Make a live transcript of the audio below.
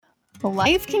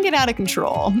Life can get out of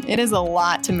control. It is a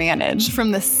lot to manage. From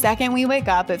the second we wake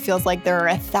up, it feels like there are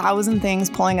 1,000 things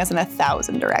pulling us in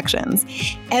 1,000 directions.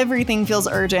 Everything feels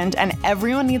urgent and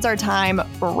everyone needs our time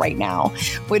right now,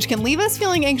 which can leave us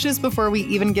feeling anxious before we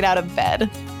even get out of bed.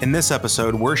 In this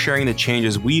episode, we're sharing the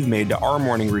changes we've made to our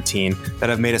morning routine that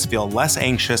have made us feel less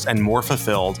anxious and more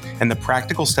fulfilled, and the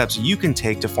practical steps you can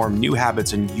take to form new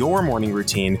habits in your morning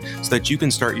routine so that you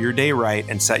can start your day right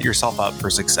and set yourself up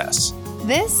for success.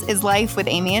 This is Life with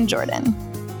Amy and Jordan.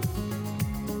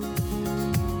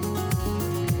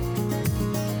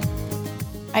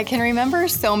 I can remember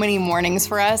so many mornings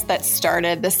for us that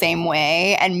started the same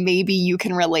way, and maybe you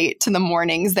can relate to the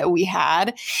mornings that we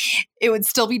had. It would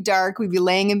still be dark. We'd be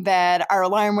laying in bed. Our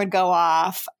alarm would go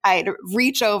off. I'd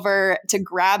reach over to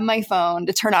grab my phone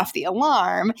to turn off the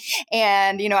alarm.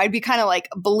 And, I'd be kind of like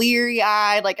bleary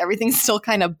eyed, like everything's still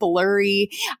kind of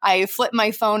blurry. I flip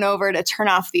my phone over to turn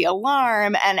off the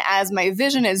alarm. And as my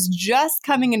vision is just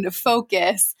coming into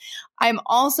focus, I'm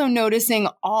also noticing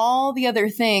all the other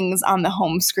things on the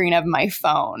home screen of my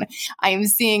phone. I'm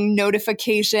seeing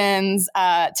notifications,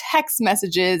 text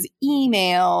messages,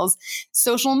 emails,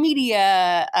 social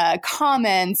media,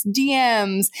 comments,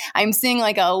 DMs. I'm seeing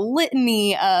like a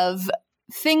litany of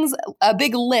things, a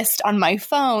big list on my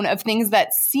phone of things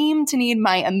that seem to need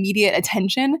my immediate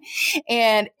attention.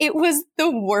 And it was the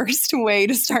worst way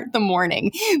to start the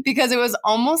morning because it was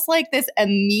almost like this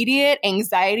immediate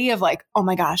anxiety of like, oh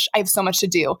my gosh, I have so much to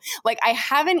do. Like I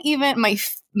haven't even,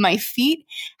 my feet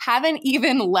haven't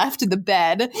even left the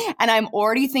bed and I'm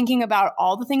already thinking about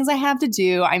all the things I have to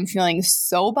do. I'm feeling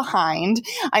so behind.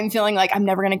 I'm feeling like I'm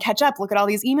never going to catch up. Look at all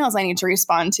these emails I need to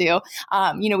respond to.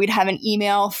 We'd have an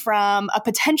email from a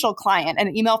potential client,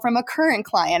 an email from a current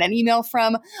client, an email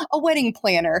from a wedding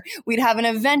planner. We'd have an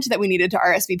event that we needed to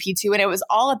RSVP to, and it was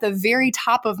all at the very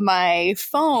top of my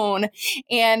phone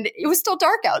and it was still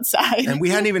dark outside. And we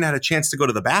hadn't even had a chance to go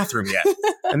to the bathroom yet.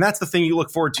 And that's the thing you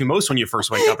look forward to most when you first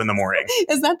wake up in the morning.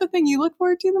 Is that the thing you look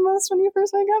forward to the most when you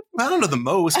first wake up? I don't know the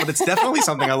most, but it's definitely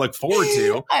something I look forward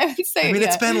to. I would say,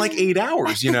 it's been like 8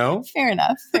 hours, Fair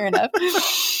enough.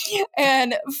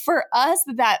 And for us,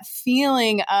 that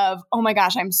feeling of, oh my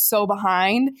gosh, I'm so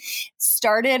behind,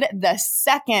 started the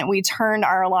second we turned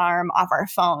our alarm off our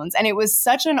phones. And it was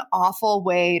such an awful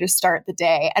way to start the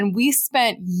day. And we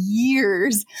spent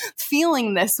years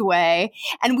feeling this way.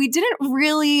 And we didn't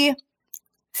really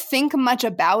think much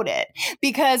about it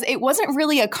because it wasn't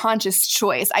really a conscious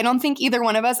choice. I don't think either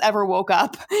one of us ever woke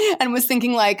up and was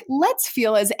thinking like, let's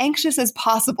feel as anxious as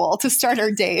possible to start our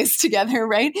days together,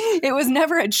 right? It was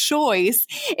never a choice.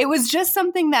 It was just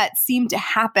something that seemed to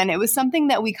happen. It was something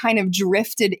that we kind of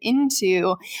drifted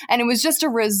into. And it was just a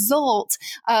result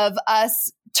of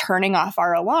us turning off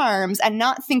our alarms and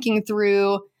not thinking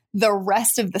through the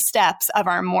rest of the steps of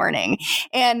our morning.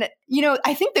 And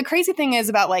I think the crazy thing is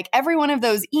about like every one of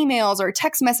those emails or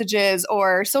text messages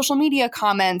or social media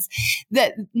comments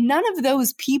that none of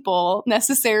those people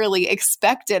necessarily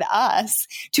expected us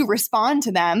to respond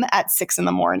to them at 6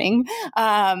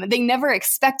 a.m. They never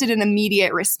expected an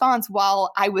immediate response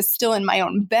while I was still in my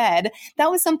own bed.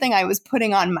 That was something I was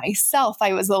putting on myself.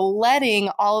 I was letting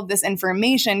all of this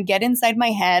information get inside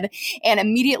my head and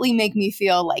immediately make me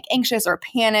feel like anxious or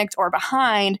panicked or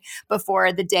behind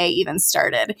before the day even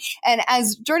started. And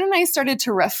as Jordan and I started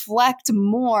to reflect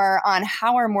more on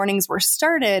how our mornings were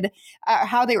started,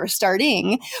 how they were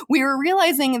starting, we were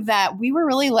realizing that we were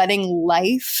really letting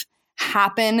life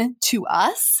happen to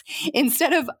us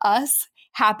instead of us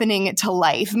happening to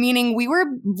life, meaning we were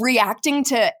reacting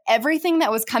to everything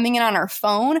that was coming in on our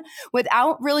phone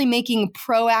without really making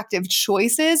proactive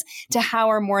choices to how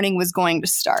our morning was going to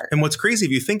start. And what's crazy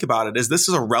if you think about it is this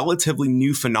is a relatively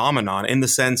new phenomenon in the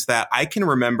sense that I can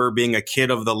remember being a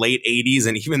kid of the late 80s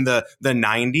and even the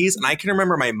 90s. And I can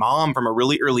remember my mom from a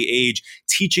really early age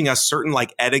teaching us certain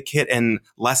like etiquette and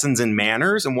lessons in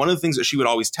manners. And one of the things that she would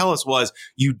always tell us was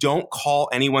you don't call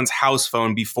anyone's house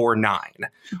phone before 9,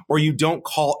 or you don't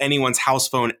call anyone's house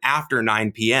phone after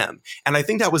 9 p.m. And I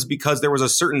think that was because there was a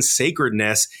certain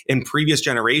sacredness in previous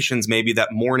generations maybe that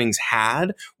mornings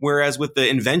had, whereas with the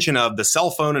invention of the cell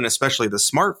phone and especially the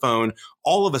smartphone,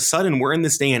 all of a sudden we're in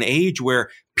this day and age where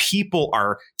people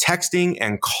are texting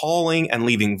and calling and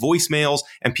leaving voicemails,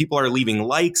 and people are leaving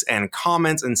likes and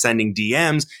comments and sending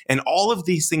DMs. And all of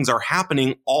these things are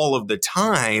happening all of the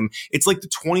time. It's like the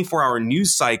 24-hour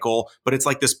news cycle, but it's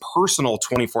like this personal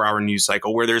 24-hour news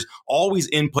cycle where there's always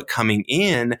input coming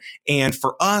in. And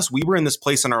for us, we were in this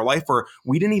place in our life where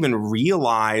we didn't even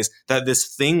realize that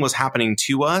this thing was happening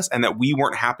to us and that we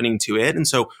weren't happening to it. And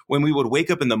so when we would wake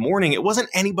up in the morning, it wasn't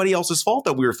anybody else's fault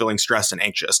that we were feeling stressed and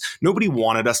anxious. Nobody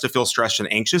wanted wanted us to feel stressed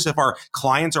and anxious. If our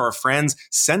clients or our friends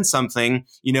sent something,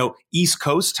 East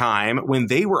Coast time when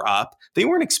they were up, they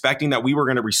weren't expecting that we were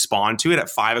going to respond to it at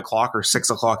 5 o'clock or 6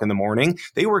 o'clock in the morning.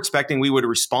 They were expecting we would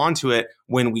respond to it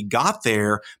when we got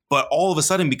there. But all of a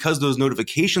sudden, because those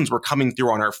notifications were coming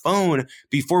through on our phone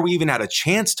before we even had a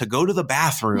chance to go to the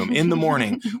bathroom in the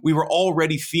morning, we were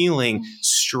already feeling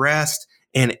stressed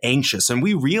and anxious. And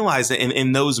we realized that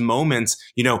in those moments,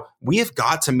 we have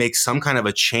got to make some kind of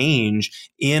a change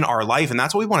in our life. And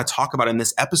that's what we want to talk about in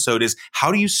this episode is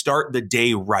how do you start the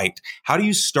day right? How do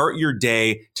you start your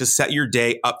day to set your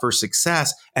day up for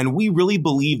success? And we really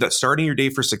believe that starting your day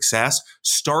for success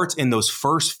starts in those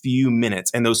first few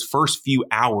minutes and those first few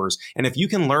hours. And if you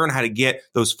can learn how to get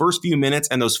those first few minutes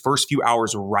and those first few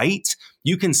hours right,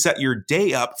 you can set your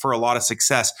day up for a lot of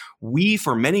success. We,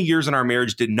 for many years in our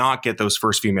marriage, did not get those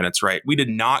first few minutes right. We did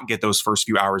not get those first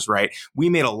few hours right. We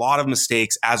made a lot of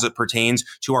mistakes as it pertains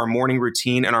to our morning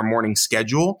routine and our morning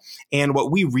schedule. And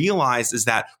what we realized is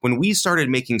that when we started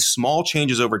making small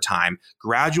changes over time,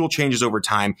 gradual changes over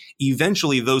time,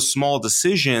 eventually those small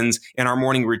decisions in our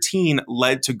morning routine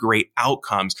led to great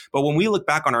outcomes. But when we look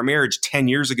back on our marriage 10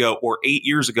 years ago or 8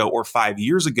 years ago or 5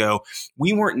 years ago,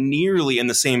 we weren't nearly in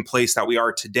the same place that we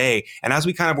are today. And as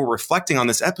we kind of were reflecting on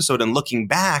this episode and looking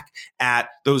back at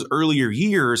those earlier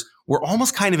years, we're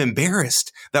almost kind of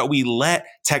embarrassed that we let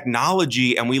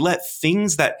technology and we let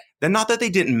things that not that they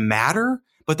didn't matter,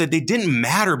 but that they didn't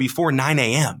matter before 9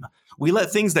 a.m. We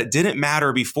let things that didn't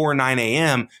matter before 9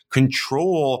 a.m.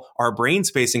 control our brain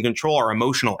space and control our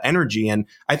emotional energy. And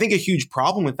I think a huge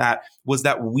problem with that was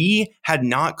that we had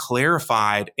not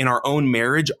clarified in our own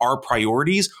marriage our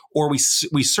priorities, or we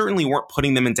certainly weren't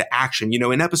putting them into action.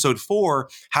 In episode 4,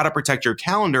 How to Protect Your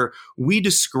Calendar, we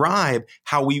describe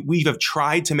how we have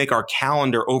tried to make our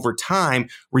calendar over time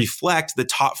reflect the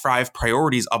top 5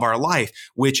 priorities of our life,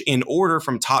 which in order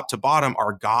from top to bottom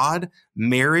are God,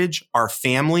 marriage, our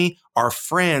family, our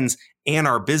friends, and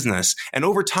our business. And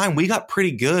over time, we got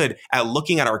pretty good at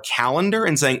looking at our calendar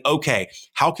and saying, okay,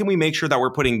 how can we make sure that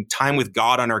we're putting time with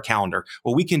God on our calendar?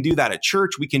 Well, we can do that at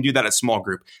church. We can do that at small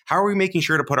group. How are we making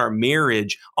sure to put our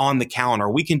marriage on the calendar?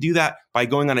 We can do that by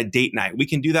going on a date night. We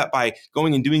can do that by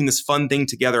going and doing this fun thing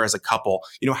together as a couple.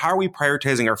 How are we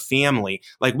prioritizing our family?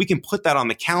 Like we can put that on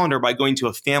the calendar by going to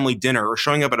a family dinner or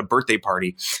showing up at a birthday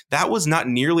party. That was not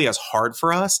nearly as hard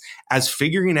for us as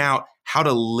figuring out how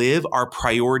to live our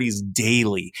priorities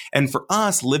daily. And for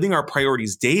us, living our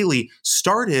priorities daily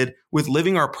started with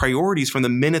living our priorities from the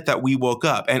minute that we woke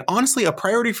up. And honestly, a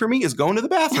priority for me is going to the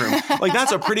bathroom. Like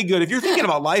that's a pretty good, if you're thinking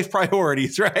about life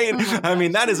priorities, right? I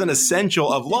mean, that is an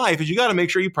essential of life is you got to make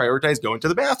sure you prioritize going to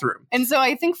the bathroom. And so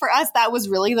I think for us, that was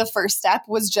really the first step,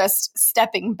 was just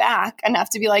stepping back enough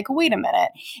to be like, wait a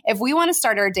minute, if we want to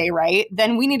start our day right,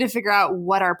 then we need to figure out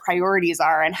what our priorities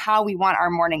are and how we want our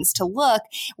mornings to look.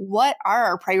 What are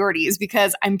our priorities?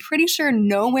 Because I'm pretty sure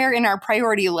nowhere in our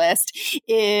priority list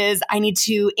is I need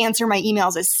to answer my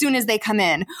emails as soon as they come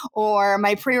in, or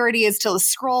my priority is to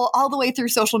scroll all the way through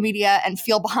social media and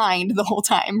feel behind the whole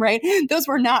time, right? Those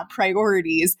were not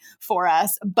priorities for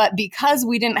us. But because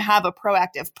we didn't have a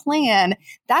proactive plan,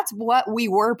 that's what we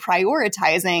were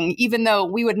prioritizing, even though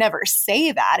we would never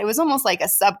say that. It was almost like a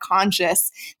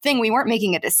subconscious thing we weren't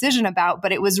making a decision about,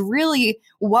 but it was really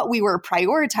what we were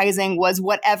prioritizing was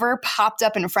whatever popped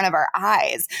up in front of our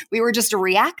eyes. We were just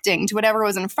reacting to whatever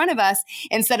was in front of us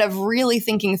instead of really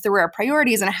thinking through our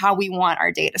priorities and how we want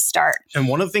our day to start. And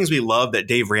one of the things we love that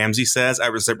Dave Ramsey says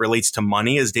as it relates to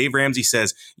money is Dave Ramsey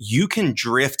says, you can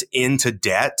drift into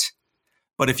debt,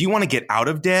 but if you want to get out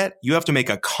of debt, you have to make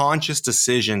a conscious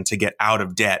decision to get out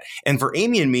of debt. And for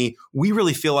Amy and me, we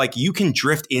really feel like you can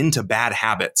drift into bad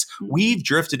habits. We've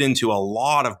drifted into a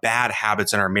lot of bad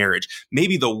habits in our marriage.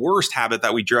 Maybe the worst habit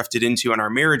that we drifted into in our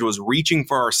marriage was reaching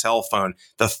for our cell phone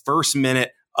the first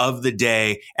minute of the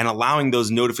day and allowing those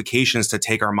notifications to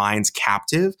take our minds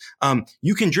captive.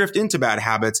 You can drift into bad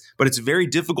habits, but it's very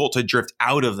difficult to drift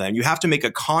out of them. You have to make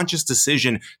a conscious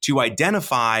decision to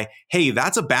identify, hey,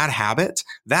 that's a bad habit.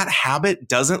 That habit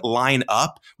doesn't line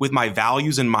up with my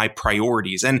values and my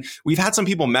priorities. And we've had some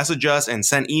people message us and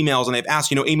send emails and they've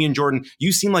asked, Amy and Jordan,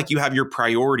 you seem like you have your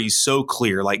priorities so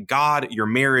clear, like God, your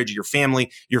marriage, your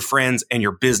family, your friends, and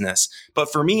your business.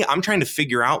 But for me, I'm trying to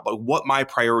figure out what my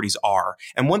priorities are.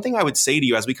 And one thing I would say to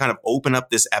you as we kind of open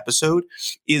up this episode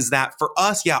is that for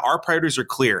us, our priorities are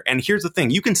clear. And here's the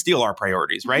thing, you can steal our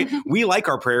priorities, right? We like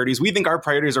our priorities. We think our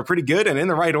priorities are pretty good and in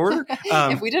the right order.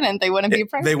 If we didn't, they wouldn't be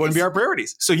priorities. They wouldn't be our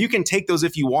priorities. So you can take those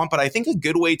if you want. But I think a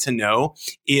good way to know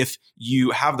if you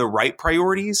have the right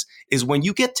priorities is when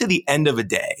you get to the end of a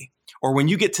day, or when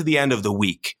you get to the end of the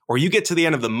week, or you get to the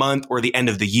end of the month or the end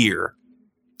of the year,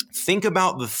 think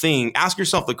about the thing, ask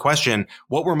yourself the question,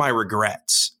 what were my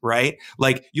regrets, right?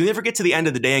 Like you never get to the end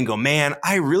of the day and go, man,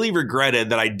 I really regretted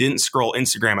that I didn't scroll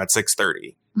Instagram at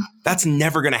 6:30. That's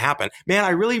never going to happen. Man,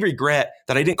 I really regret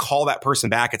that I didn't call that person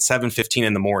back at 7:15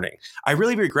 in the morning. I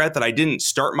really regret that I didn't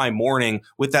start my morning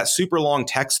with that super long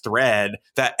text thread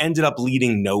that ended up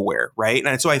leading nowhere, right?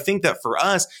 And so I think that for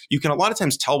us, you can a lot of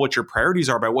times tell what your priorities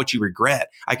are by what you regret.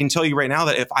 I can tell you right now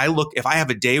that if I have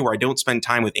a day where I don't spend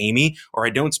time with Amy or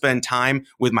I don't spend time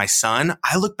with my son,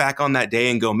 I look back on that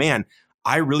day and go, man,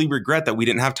 I really regret that we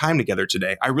didn't have time together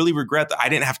today. I really regret that I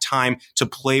didn't have time to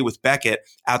play with Beckett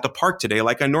at the park today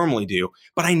like I normally do.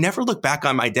 But I never look back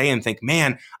on my day and think,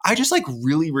 man, I just like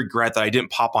really regret that I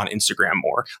didn't pop on Instagram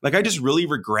more. Like I just really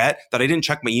regret that I didn't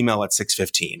check my email at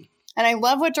 6:15. And I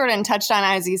love what Jordan touched on,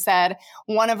 as he said,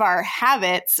 one of our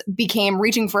habits became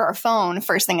reaching for our phone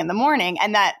first thing in the morning.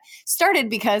 And that started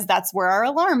because that's where our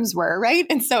alarms were, right?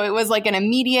 And so it was like an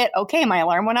immediate, okay, my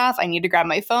alarm went off. I need to grab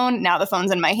my phone. Now the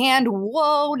phone's in my hand.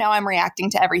 Whoa, now I'm reacting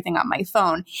to everything on my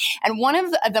phone. And one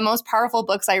of the most powerful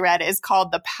books I read is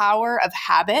called The Power of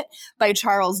Habit by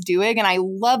Charles Duhigg. And I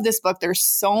love this book. There's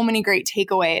so many great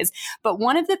takeaways. But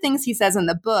one of the things he says in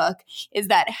the book is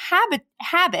that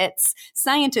habits,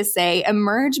 scientists say,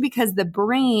 emerge because the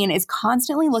brain is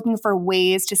constantly looking for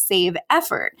ways to save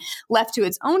effort. Left to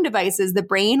its own devices, the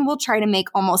brain will try to make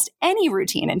almost any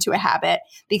routine into a habit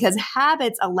because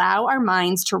habits allow our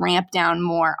minds to ramp down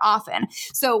more often.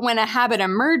 So when a habit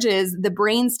emerges, the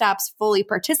brain stops fully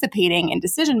participating in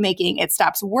decision making. It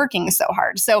stops working so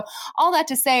hard. So all that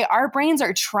to say, our brains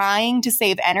are trying to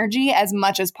save energy as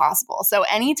much as possible. So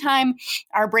anytime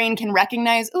our brain can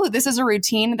recognize, oh, this is a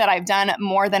routine that I've done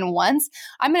more than once,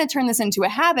 I'm going to turn this into a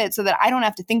habit so that I don't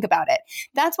have to think about it.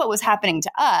 That's what was happening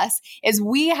to us, is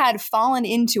we had fallen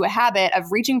into a habit of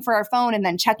reaching for our phone and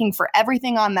then checking for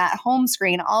everything on that home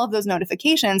screen, all of those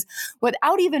notifications,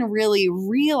 without even really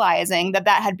realizing that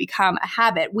that had become a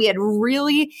habit. We had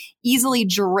really easily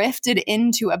drifted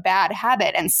into a bad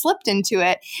habit and slipped into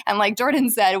it. And like Jordan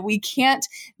said, we can't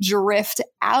drift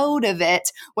out of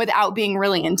it without being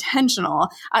really intentional.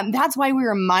 That's why we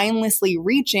were mindlessly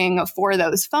reaching for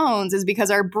those phones, is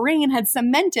because our brain had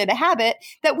cemented a habit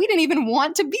that we didn't even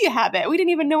want to be a habit. We didn't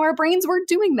even know our brains were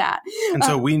doing that. And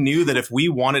so we knew that if we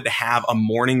wanted to have a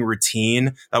morning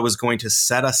routine that was going to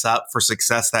set us up for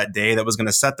success that day, that was going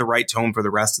to set the right tone for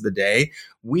the rest of the day,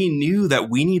 we knew that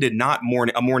we needed not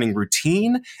a morning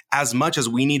routine as much as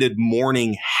we needed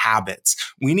morning habits.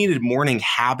 We needed morning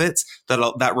habits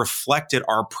that reflected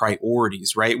our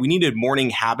priorities, right? We needed morning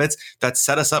habits that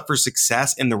set us up for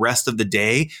success in the rest of the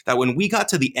day, that when we got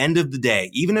to the end of the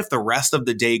day, even if the rest of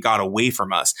the day got away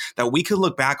from us, that we could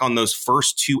look back on those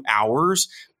first 2 hours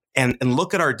and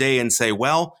look at our day and say,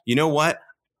 well, you know what?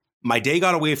 My day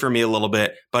got away from me a little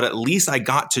bit, but at least I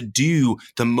got to do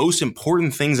the most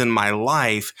important things in my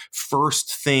life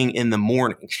first thing in the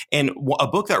morning. And a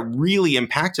book that really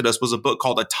impacted us was a book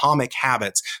called Atomic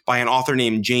Habits by an author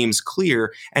named James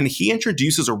Clear. And he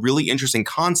introduces a really interesting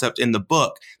concept in the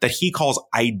book that he calls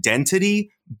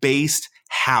identity-based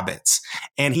habits.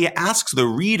 And he asks the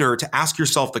reader to ask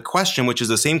yourself the question, which is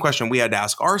the same question we had to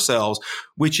ask ourselves,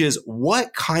 which is,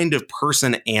 what kind of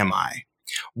person am I?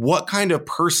 What kind of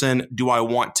person do I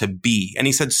want to be? And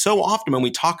he said, so often when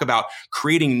we talk about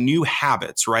creating new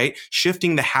habits, right?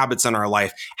 Shifting the habits in our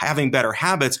life, having better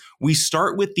habits, we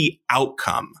start with the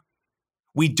outcome.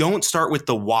 We don't start with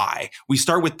the why. We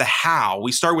start with the how.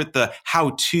 We start with the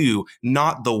how to,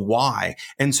 not the why.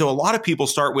 And so a lot of people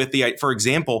start with for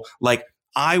example, like,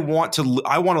 I want to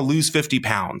lose 50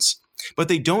 pounds. But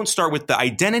they don't start with the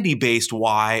identity-based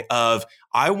why of,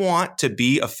 I want to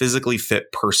be a physically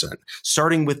fit person,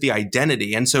 starting with the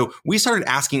identity. And so we started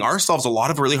asking ourselves a lot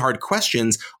of really hard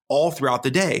questions all throughout the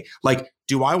day. Like,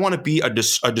 do I want to be a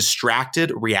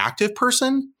distracted, reactive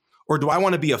person? Or do I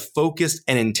want to be a focused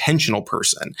and intentional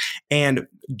person? And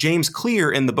James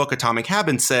Clear in the book Atomic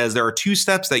Habits says there are 2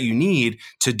 steps that you need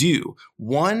to do.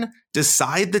 1,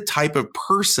 decide the type of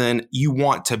person you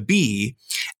want to be.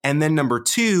 And then number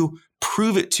 2,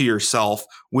 prove it to yourself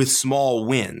with small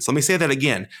wins. Let me say that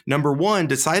again. Number 1,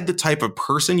 decide the type of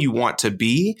person you want to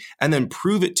be, and then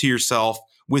prove it to yourself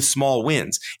with small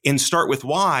wins. In Start With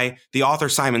Why, the author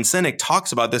Simon Sinek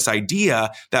talks about this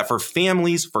idea that for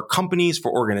families, for companies,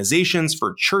 for organizations,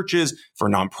 for churches, for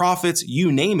nonprofits, you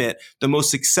name it, the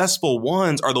most successful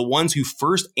ones are the ones who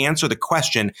first answer the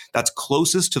question that's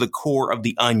closest to the core of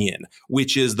the onion,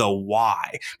 which is the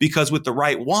why. Because with the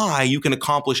right why, you can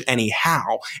accomplish any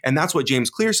how. And that's what James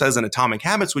Clear says in Atomic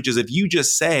Habits, which is if you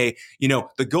just say,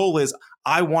 the goal is,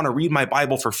 I want to read my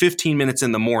Bible for 15 minutes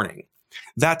in the morning.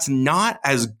 That's not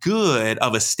as good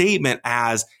of a statement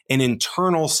as an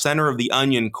internal center of the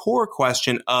onion core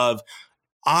question of,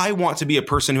 I want to be a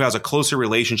person who has a closer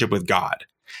relationship with God.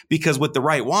 Because with the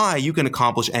right why, you can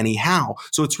accomplish any how.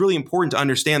 So it's really important to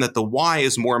understand that the why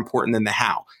is more important than the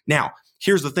how. Now,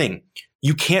 here's the thing.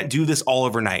 You can't do this all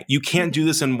overnight. You can't do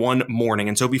this in one morning.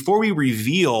 And so before we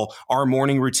reveal our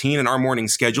morning routine and our morning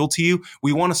schedule to you,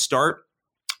 we want to start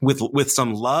with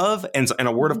some love and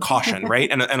a word of caution,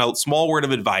 right? And a small word of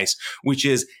advice, which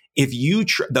is, if you,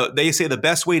 they say the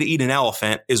best way to eat an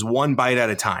elephant is one bite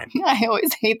at a time. I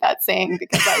always hate that saying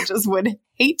because I just would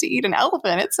hate to eat an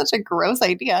elephant. It's such a gross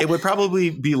idea. It would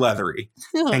probably be leathery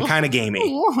and kind of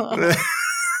gamey.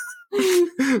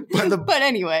 But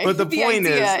anyway, the point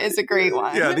is a great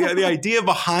one. Yeah, the idea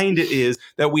behind it is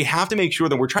that we have to make sure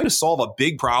that we're trying to solve a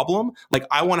big problem. Like,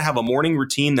 I want to have a morning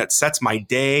routine that sets my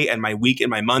day and my week and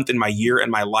my month and my year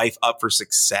and my life up for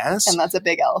success. And that's a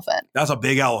big elephant. That's a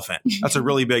big elephant. That's a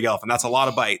really big elephant. That's a lot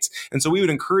of bites. And so we would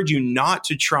encourage you not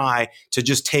to try to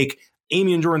just take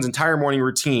Amy and Jordan's entire morning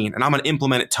routine and I'm going to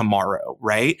implement it tomorrow,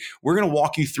 right? We're going to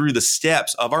walk you through the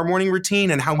steps of our morning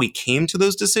routine and how we came to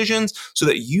those decisions so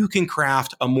that you can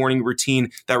craft a morning routine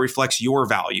that reflects your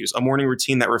values, a morning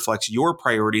routine that reflects your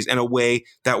priorities in a way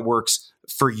that works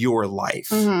for your life.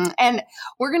 Mm-hmm. And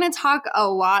we're going to talk a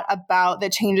lot about the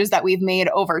changes that we've made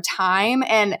over time.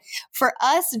 And for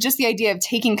us, just the idea of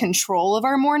taking control of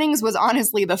our mornings was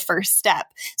honestly the first step.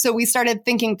 So we started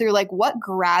thinking through, like, what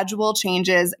gradual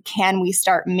changes can we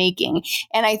start making?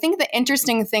 And I think the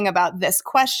interesting thing about this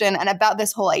question and about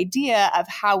this whole idea of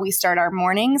how we start our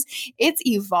mornings, it's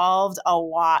evolved a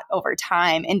lot over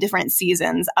time in different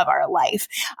seasons of our life.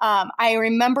 I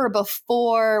remember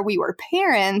before we were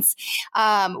parents,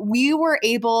 we were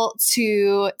able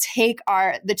to take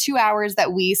the 2 hours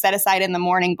that we set aside in the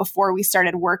morning before we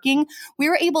started working. We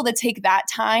were able to take that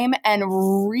time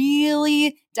and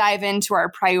really dive into our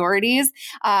priorities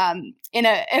in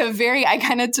a very,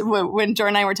 when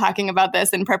Jordan and I were talking about this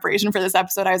in preparation for this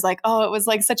episode, I was like, oh, it was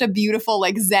like such a beautiful,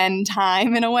 like, Zen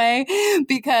time in a way,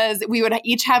 because we would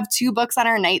each have 2 books on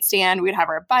our nightstand. We'd have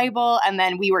our Bible, and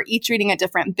then we were each reading a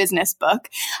different business book.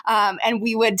 And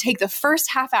we would take the first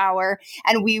half hour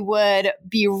and we would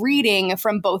be reading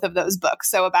from both of those books.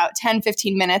 So about 10,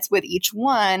 15 minutes with each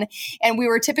one. And we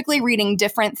were typically reading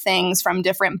different things from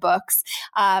different books.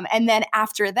 And then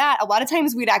after that, a lot of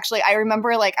times I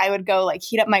remember, like, I would go, like,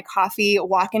 heat up my coffee,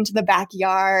 walk into the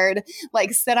backyard,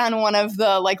 like, sit on one of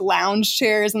the, like, lounge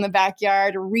chairs in the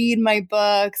backyard, read my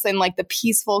books and, like, the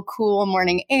peaceful, cool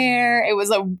morning air. It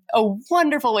was a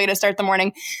wonderful way to start the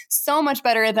morning. So much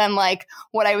better than, like,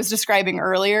 what I was describing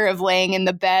earlier of laying in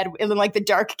the bed in, like, the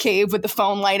dark cave with the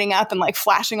phone lighting up and, like,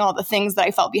 flashing all the things that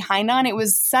I felt behind on. It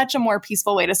was such a more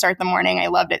peaceful way to start the morning. I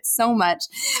loved it so much.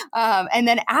 And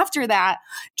then after that,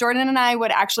 Jordan and I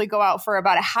would actually go out for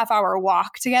about a half-hour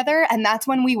walk together. And that's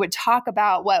when we would talk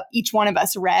about what each one of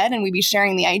us read, and we'd be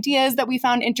sharing the ideas that we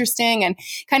found interesting and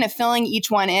kind of filling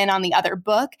each one in on the other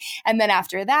book. And then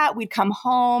after that, we'd come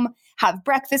home, have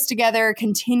breakfast together,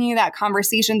 continue that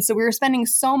conversation. So we were spending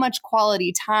so much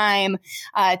quality time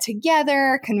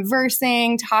together,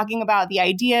 conversing, talking about the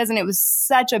ideas, and it was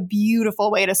such a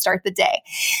beautiful way to start the day.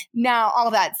 Now,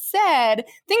 all that said,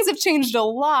 things have changed a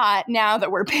lot now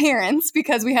that we're parents,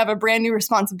 because we have a brand new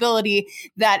responsibility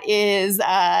that is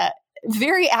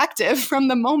very active from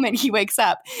the moment he wakes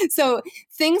up. So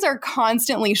things are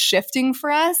constantly shifting for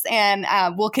us, and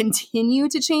will continue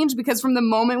to change, because from the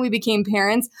moment we became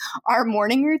parents, our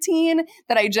morning routine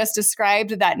that I just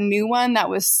described, that new one that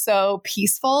was so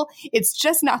peaceful, it's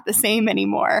just not the same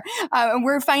anymore. And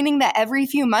we're finding that every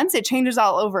few months it changes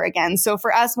all over again. So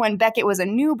for us, when Beckett was a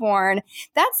newborn,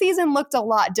 that season looked a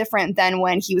lot different than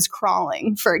when he was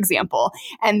crawling, for example.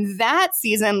 And that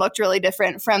season looked really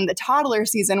different from the toddler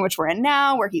season, which we're in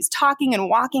now, where he's talking and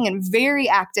walking and very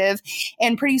active.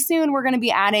 And pretty soon we're going to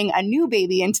be adding a new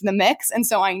baby into the mix. And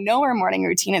so I know our morning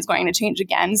routine is going to change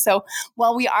again. So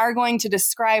while we are going to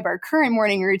describe our current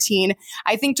morning routine,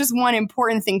 I think just one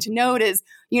important thing to note is,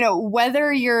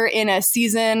 whether you're in a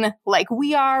season like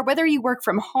we are, whether you work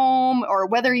from home or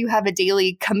whether you have a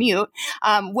daily commute,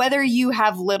 whether you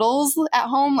have littles at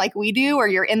home like we do, or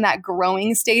you're in that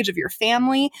growing stage of your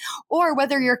family, or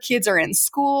whether your kids are in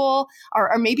school,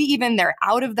 or maybe even they're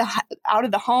out of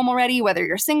the home already, whether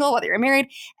you're single, whether you're married,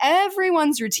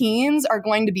 everyone's routines are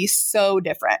going to be so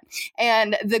different.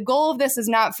 And the goal of this is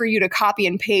not for you to copy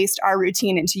and paste our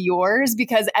routine into yours,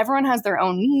 because everyone has their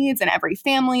own needs and every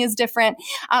family is different.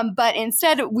 But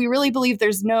instead, we really believe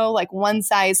there's no like one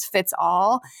size fits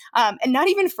all. And not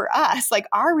even for us, like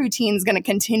our routine is going to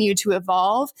continue to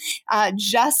evolve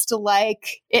just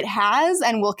like it has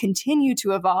and will continue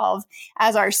to evolve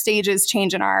as our stages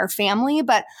change in our family.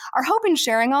 But our hope in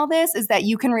sharing all this is that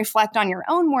you can reflect on your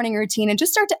own morning routine and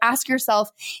just start to ask yourself,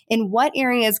 in what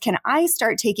areas can I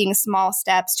start taking small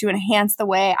steps to enhance the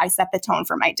way I set the tone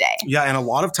for my day? Yeah. And a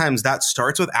lot of times that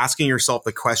starts with asking yourself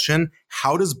the question,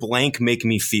 how does blank make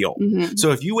me feel? Mm-hmm.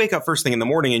 So if you wake up first thing in the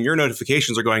morning and your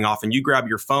notifications are going off and you grab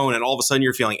your phone and all of a sudden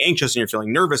you're feeling anxious and you're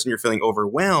feeling nervous and you're feeling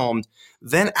overwhelmed,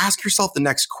 then ask yourself the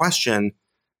next question.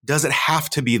 Does it have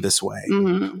to be this way?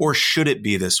 Mm-hmm. Or should it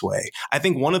be this way? I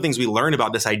think one of the things we learned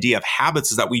about this idea of habits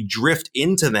is that we drift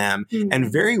into them,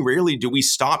 and very rarely do we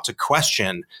stop to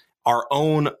question our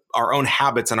own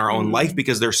habits and our own life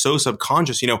because they're so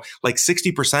subconscious. Like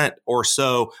 60% or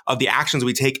so of the actions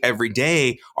we take every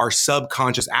day are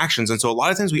subconscious actions. And so a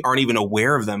lot of times we aren't even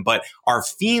aware of them, but our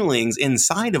feelings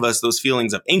inside of us, those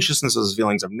feelings of anxiousness, those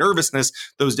feelings of nervousness,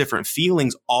 those different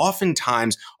feelings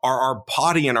oftentimes are our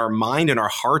body and our mind and our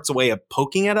heart's way of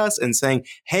poking at us and saying,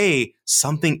 hey,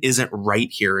 something isn't right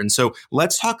here. And so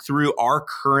let's talk through our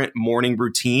current morning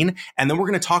routine. And then we're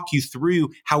going to talk you through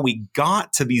how we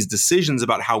got to these decisions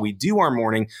about how we do our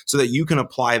morning so that you can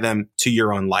apply them to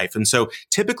your own life. And so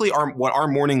typically what our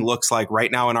morning looks like right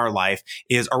now in our life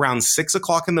is around 6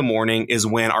 o'clock in the morning is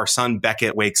when our son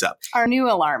Beckett wakes up. Our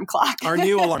new alarm clock. Our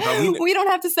new alarm clock. We don't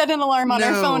have to set an alarm on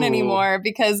our phone anymore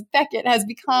because Beckett has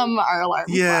become our alarm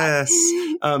clock.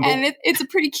 And it's a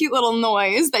pretty cute little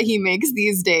noise that he makes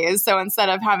these days. So instead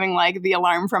of having like the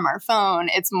alarm from our phone,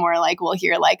 it's more like we'll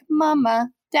hear like mama,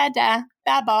 dada,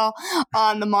 baba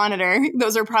on the monitor.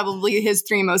 Those are probably his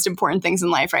three most important things in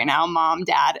life right now: mom,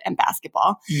 dad, and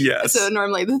basketball. Yes. So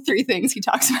normally the three things he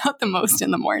talks about the most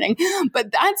in the morning.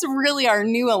 But that's really our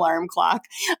new alarm clock.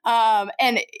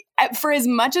 And for as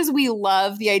much as we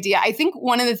love the idea, I think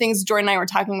one of the things Jordan and I were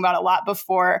talking about a lot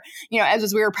before,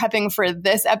 as we were prepping for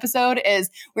this episode,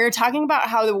 is we were talking about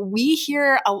how we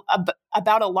hear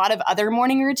about a lot of other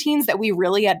morning routines that we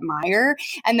really admire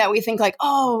and that we think like,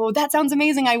 oh, that sounds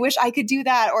amazing. I wish I could do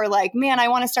that. Or like, man, I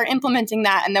want to start implementing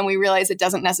that. And then we realize it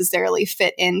doesn't necessarily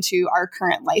fit into our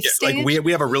current life stage. Like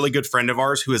we have a really good friend of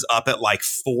ours who is up at like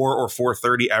 4 or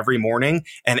 4:30 every morning.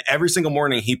 And every single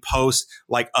morning he posts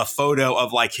like a photo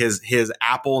of like his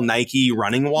Apple Nike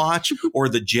running watch or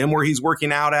the gym where he's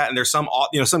working out at. And there's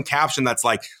some caption that's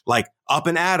like up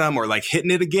and at 'em or like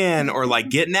hitting it again or like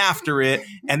getting after it.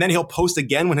 And then he'll post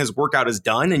again when his workout is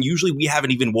done. And usually we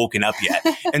haven't even woken up yet.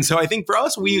 And so I think for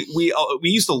us, we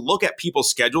used to look at people's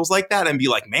schedules like that and be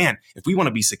like, man, if we want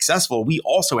to be successful, we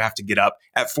also have to get up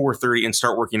at 4:30 and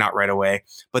start working out right away.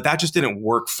 But that just didn't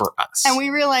work for us. And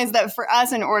we realized that for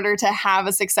us, in order to have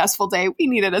a successful day, we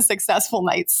needed a successful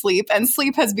night's sleep. And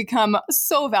sleep has become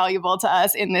so valuable to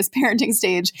us in this parenting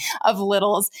stage of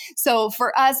littles. So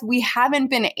for us, we haven't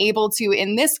been able to,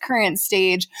 in this current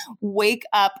stage, wake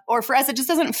up, or for us, it just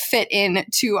doesn't fit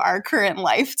into our current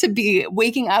life to be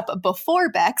waking up before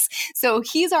Bex. So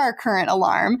he's our current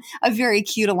alarm, a very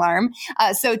cute alarm.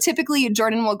 So typically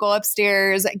Jordan will go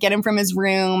upstairs, get him from his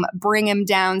room, bring him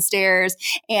downstairs,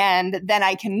 and then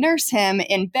I can nurse him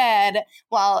in bed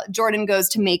while Jordan goes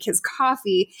to make his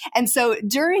coffee. And so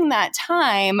during that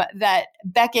time that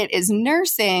Beckett is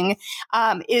nursing,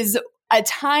 is a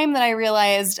time that I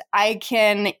realized I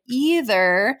can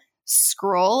either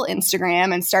scroll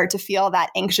Instagram and start to feel that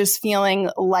anxious feeling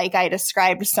like I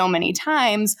described so many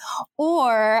times,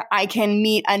 or I can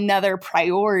meet another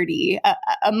priority,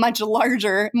 a much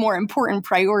larger, more important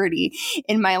priority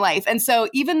in my life. And so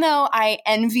even though I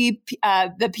envy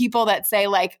the people that say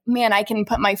like, man, I can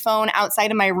put my phone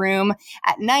outside of my room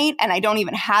at night and I don't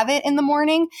even have it in the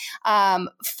morning,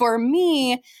 for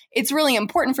me, it's really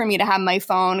important for me to have my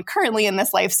phone currently in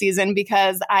this life season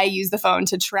because I use the phone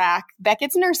to track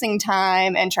Beckett's nursing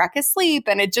time and track his sleep.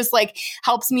 And it just like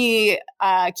helps me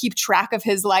keep track of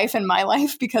his life and my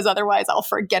life because otherwise I'll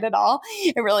forget it all.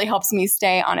 It really helps me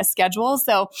stay on a schedule.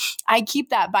 So I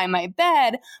keep that by my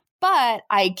bed. But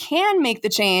I can make the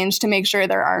change to make sure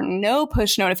there are no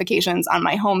push notifications on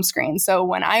my home screen. So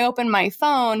when I open my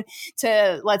phone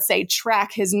to, let's say,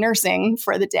 track his nursing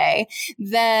for the day,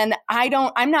 then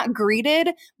I'm not greeted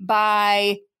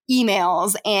by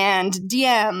emails and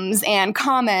DMs and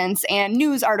comments and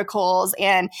news articles.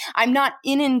 And I'm not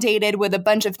inundated with a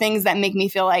bunch of things that make me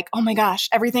feel like, oh my gosh,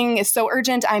 everything is so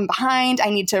urgent. I'm behind. I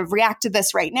need to react to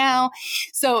this right now.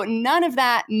 So none of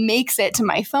that makes it to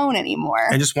my phone anymore.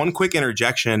 And just one quick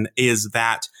interjection is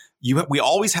that we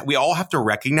all have to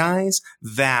recognize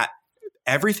that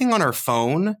everything on our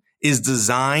phone is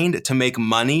designed to make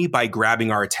money by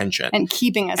grabbing our attention and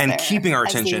keeping us and there keeping our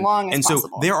as attention. long as And possible.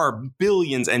 so there are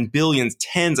billions and billions,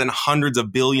 tens and hundreds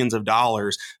of billions of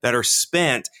dollars that are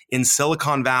spent in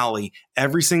Silicon Valley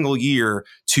every single year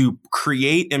to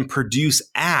create and produce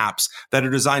apps that are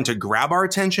designed to grab our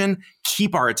attention,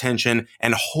 keep our attention,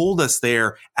 and hold us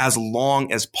there as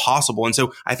long as possible. And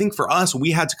so I think for us,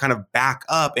 we had to kind of back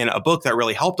up, and a book that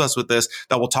really helped us with this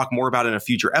that we'll talk more about in a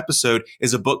future episode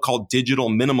is a book called Digital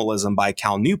Minimalism by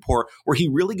Cal Newport, where he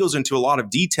really goes into a lot of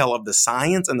detail of the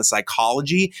science and the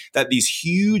psychology that these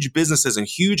huge businesses and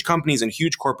huge companies and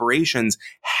huge corporations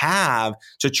have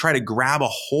to try to grab a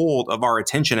hold of our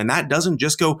attention. And that doesn't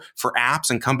just go for apps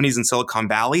and companies in Silicon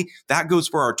Valley. That goes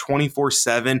for our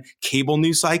 24/7 cable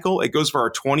news cycle. It goes for our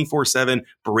 24/7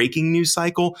 breaking news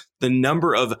cycle. The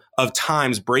number of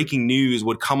times breaking news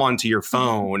would come onto your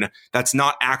phone that's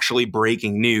not actually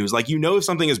breaking news. Like, if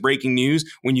something is breaking news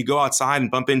when you go outside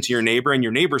and bump into your neighbor and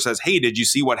your neighbor says, "Hey, did you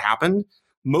see what happened?"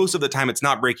 Most of the time it's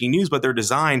not breaking news, but they're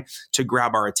designed to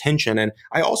grab our attention. And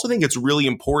I also think it's really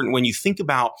important when you think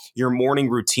about your morning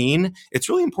routine, it's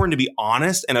really important to be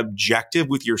honest and objective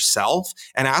with yourself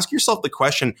and ask yourself the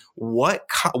question, what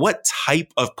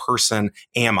type of person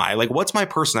am I? Like, what's my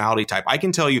personality type? I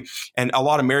can tell you, and a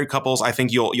lot of married couples, I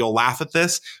think you'll laugh at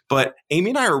this, but Amy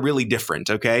and I are really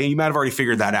different, okay? You might have already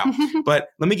figured that out. But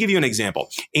let me give you an example.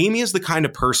 Amy is the kind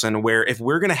of person where if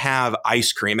we're going to have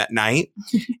ice cream at night,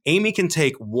 Amy can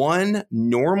take one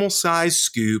normal size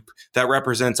scoop that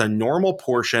represents a normal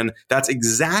portion. That's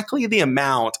exactly the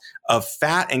amount of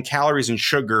fat and calories and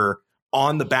sugar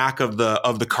on the back of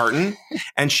the carton.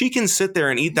 And she can sit there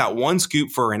and eat that one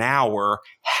scoop for an hour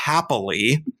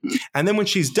happily. And then when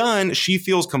she's done, she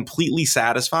feels completely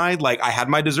satisfied. Like, I had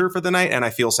my dessert for the night and I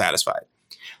feel satisfied.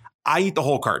 I eat the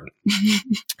whole carton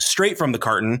straight from the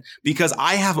carton because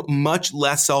I have much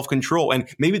less self-control. And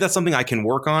maybe that's something I can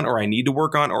work on, or I need to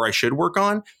work on, or I should work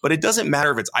on. But it doesn't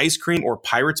matter if it's ice cream or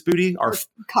Pirate's Booty or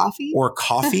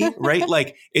coffee, right?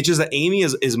 Like, it's just that Amy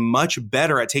is much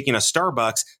better at taking a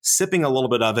Starbucks, sipping a little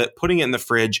bit of it, putting it in the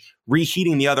fridge,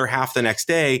 reheating the other half the next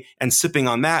day and sipping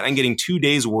on that and getting 2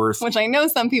 days worth. Which I know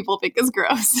some people think is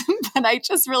gross, but I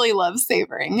just really love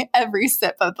savoring every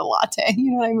sip of the latte.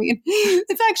 You know what I mean?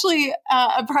 It's actually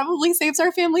probably saves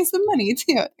our family some money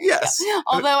too. Yes.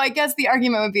 Although I guess the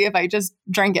argument would be if I just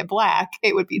drank it black,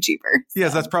 it would be cheaper. So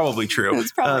yes, that's probably true.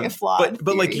 it's probably a flawed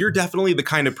But like, you're definitely the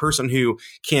kind of person who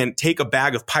can take a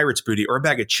bag of Pirate's Booty or a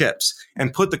bag of chips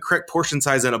and put the correct portion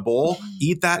size in a bowl,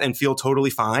 eat that and feel totally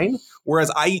fine.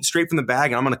 Whereas I eat straight from the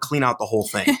bag and I'm going to clean out the whole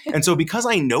thing. And so because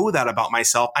I know that about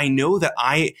myself, I know that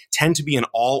I tend to be an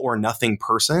all or nothing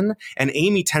person. And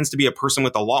Amy tends to be a person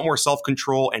with a lot more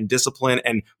self-control and discipline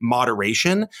and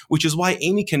moderation, which is why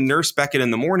Amy can nurse Beckett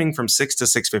in the morning from 6 to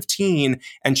 6:15.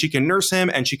 And she can nurse him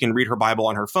and she can read her Bible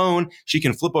on her phone. She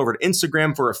can flip over to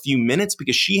Instagram for a few minutes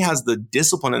because she has the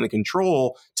discipline and the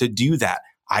control to do that.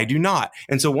 I do not.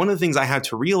 And so one of the things I had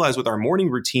to realize with our morning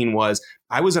routine was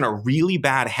I was in a really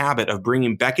bad habit of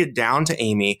bringing Beckett down to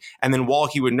Amy. And then while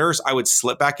he would nurse, I would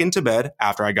slip back into bed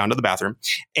after I'd gone to the bathroom.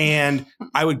 And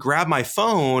I would grab my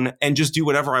phone and just do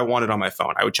whatever I wanted on my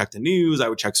phone. I would check the news. I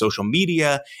would check social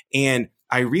media. And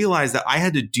I realized that I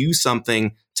had to do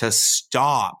something to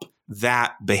stop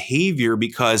that behavior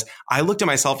because I looked at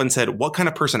myself and said, what kind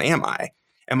of person am I?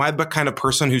 Am I the kind of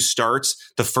person who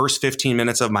starts the first 15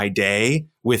 minutes of my day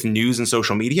with news and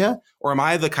social media? Or am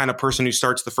I the kind of person who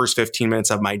starts the first 15 minutes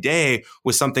of my day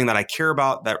with something that I care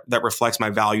about that reflects my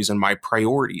values and my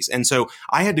priorities? And so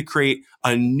I had to create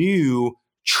a new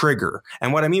trigger.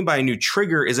 And what I mean by a new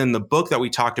trigger is in the book that we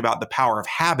talked about, The Power of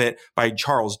Habit by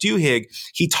Charles Duhigg.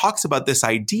 He talks about this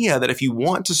idea that if you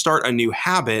want to start a new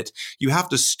habit, you have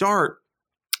to start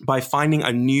by finding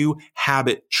a new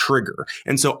habit trigger.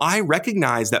 And so I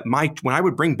recognized that when I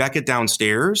would bring Beckett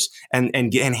downstairs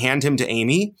and hand him to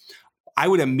Amy, I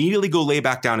would immediately go lay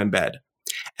back down in bed.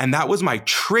 And that was my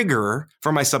trigger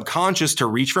for my subconscious to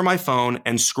reach for my phone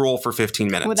and scroll for 15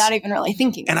 minutes. Without even really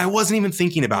thinking. And I wasn't even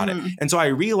thinking about it. And so I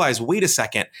realized, wait a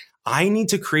second, I need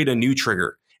to create a new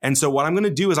trigger. And so what I'm going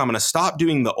to do is I'm going to stop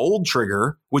doing the old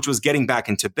trigger, which was getting back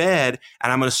into bed,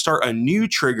 and I'm going to start a new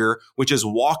trigger, which is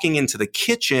walking into the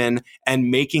kitchen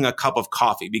and making a cup of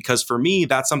coffee. Because for me,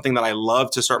 that's something that I love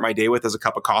to start my day with, as a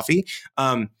cup of coffee.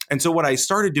 And so what I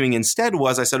started doing instead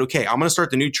was I said, okay, I'm going to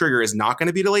start the new trigger is not going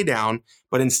to be to lay down,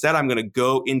 but instead I'm going to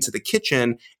go into the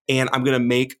kitchen and I'm going to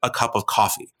make a cup of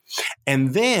coffee.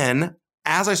 And then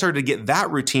as I started to get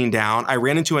that routine down, I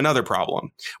ran into another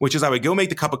problem, which is I would go make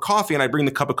the cup of coffee and I'd bring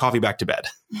the cup of coffee back to bed.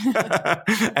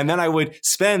 And then I would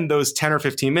spend those 10 or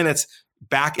 15 minutes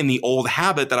back in the old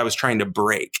habit that I was trying to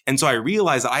break. And so I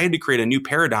realized that I had to create a new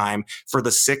paradigm for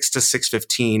the 6 to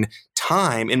 6:15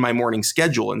 time in my morning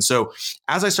schedule. And so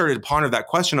as I started to ponder that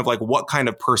question of like, what kind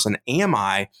of person am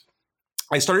I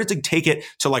started to take it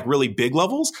to like really big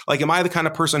levels. Like, am I the kind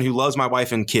of person who loves my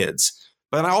wife and kids?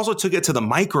 But then I also took it to the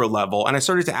micro level and I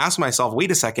started to ask myself,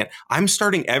 wait a second, I'm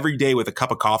starting every day with a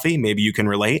cup of coffee. Maybe you can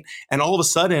relate. And all of a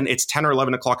sudden it's 10 or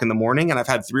 11 o'clock in the morning and I've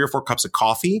had 3 or 4 cups of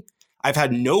coffee. I've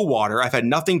had no water. I've had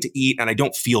nothing to eat and I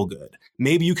don't feel good.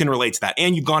 Maybe you can relate to that.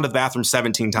 And you've gone to the bathroom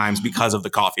 17 times because of the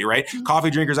coffee, right? Coffee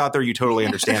drinkers out there, you totally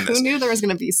understand this. Who knew there was going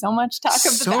to be so much talk of the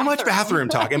bathroom? So much bathroom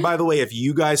talk. And by the way, if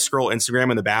you guys scroll Instagram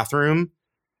in the bathroom,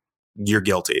 you're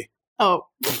guilty. Oh,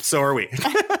 so are we.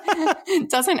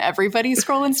 Doesn't everybody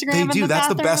scroll Instagram? They in do. The That's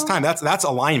bathroom? the best time. That's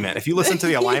alignment. If you listen to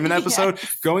the alignment episode,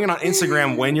 going in on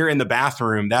Instagram when you're in the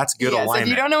bathroom, that's good alignment. If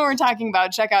you don't know what we're talking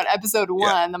about, check out episode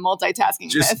 1, the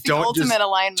multitasking myth, the ultimate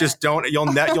alignment. Just don't. You'll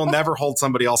never hold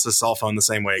somebody else's cell phone the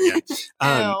same way again.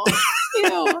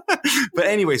 Ew. But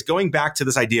anyways, going back to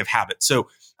this idea of habit. So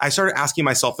I started asking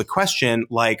myself the question,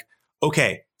 like,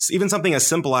 okay, so even something as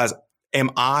simple as, am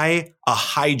I a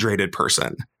hydrated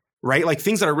person? Right? Like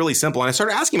things that are really simple. And I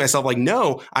started asking myself, like,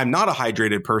 no, I'm not a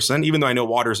hydrated person, even though I know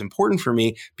water is important for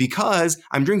me, because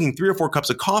I'm drinking 3 or 4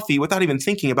 cups of coffee without even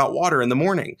thinking about water in the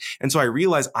morning. And so I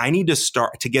realized I need to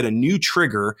start to get a new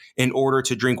trigger in order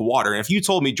to drink water. And if you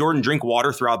told me, Jordan, drink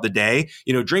water throughout the day,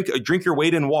 drink your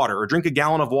weight in water or drink a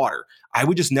gallon of water, I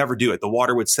would just never do it. The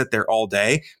water would sit there all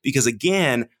day because,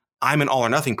 again, I'm an all or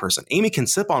nothing person. Amy can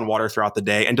sip on water throughout the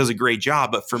day and does a great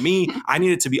job. But for me, I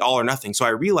need it to be all or nothing. So I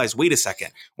realized, wait a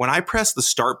second, when I press the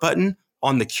start button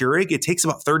on the Keurig, it takes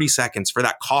about 30 seconds for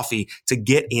that coffee to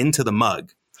get into the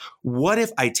mug. What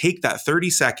if I take that 30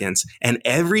 seconds and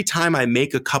every time I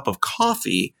make a cup of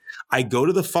coffee, I go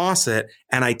to the faucet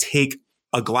and I take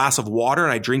a glass of water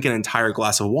and I drink an entire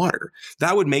glass of water?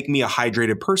 That would make me a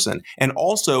hydrated person. And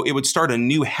also it would start a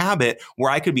new habit where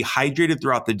I could be hydrated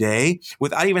throughout the day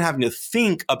without even having to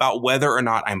think about whether or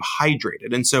not I'm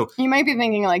hydrated. And so you might be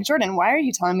thinking like, Jordan, why are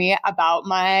you telling me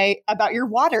about your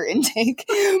water intake?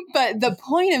 But the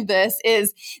point of this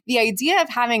is the idea of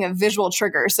having a visual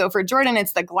trigger. So for Jordan,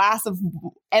 it's the glass of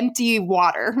empty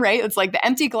water, right? It's like the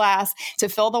empty glass to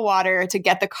fill the water to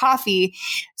get the coffee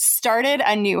started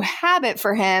a new habit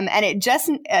for him. And it just,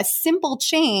 a simple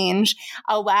change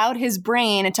allowed his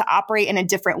brain to operate in a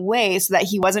different way so that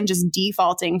he wasn't just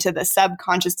defaulting to the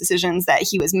subconscious decisions that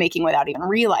he was making without even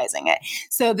realizing it.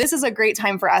 So this is a great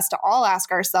time for us to all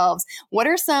ask ourselves, what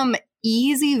are some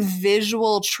easy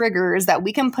visual triggers that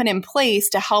we can put in place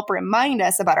to help remind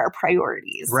us about our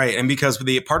priorities? Right. And because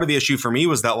the part of the issue for me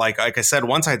was that, like I said,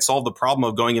 once I had solved the problem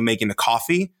of going and making the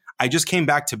coffee, I just came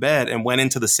back to bed and went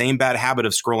into the same bad habit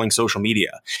of scrolling social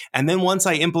media. And then once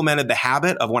I implemented the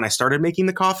habit of when I started making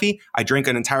the coffee, I drank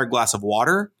an entire glass of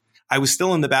water. I was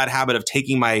still in the bad habit of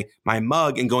taking my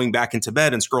mug and going back into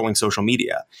bed and scrolling social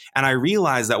media. And I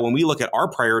realized that when we look at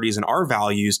our priorities and our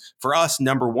values, for us,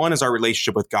 number 1 is our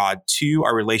relationship with God, 2,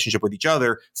 our relationship with each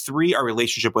other, 3, our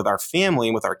relationship with our family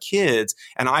and with our kids.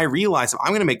 And I realized if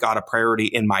I'm going to make God a priority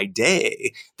in my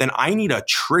day, then I need a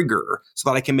trigger so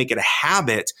that I can make it a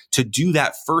habit to do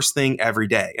that first thing every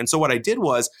day. And so what I did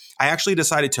was I actually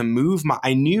decided to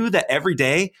I knew that every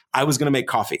day I was going to make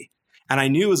coffee. And I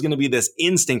knew it was going to be this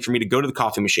instinct for me to go to the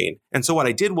coffee machine. And so what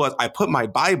I did was I put my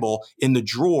Bible in the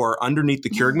drawer underneath the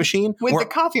Keurig machine. With the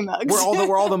coffee mugs.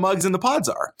 where all the mugs and the pods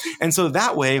are. And so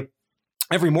that way,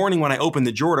 every morning when I opened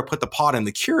the drawer to put the pot in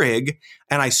the Keurig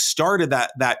and I started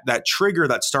that trigger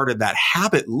that started that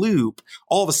habit loop,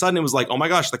 all of a sudden it was like, oh my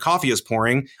gosh, the coffee is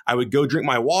pouring. I would go drink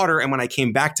my water. And when I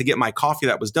came back to get my coffee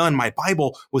that was done, my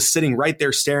Bible was sitting right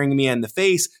there staring me in the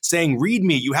face saying, read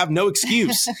me, you have no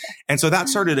excuse. And so that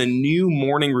started a new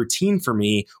morning routine for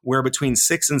me where between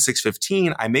 6 and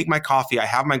 6:15, I make my coffee, I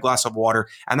have my glass of water,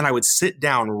 and then I would sit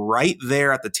down right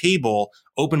there at the table,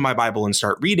 open my Bible and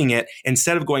start reading it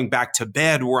instead of going back to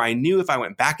bed where I knew if I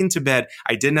went back into bed,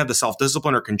 I didn't have the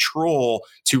self-discipline or control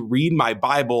to read my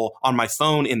Bible on my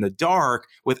phone in the dark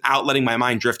without letting my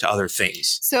mind drift to other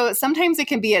things. So sometimes it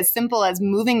can be as simple as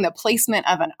moving the placement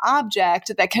of an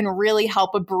object that can really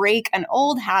help break an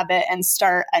old habit and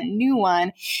start a new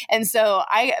one. And so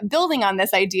building on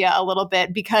this idea a little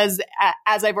bit, because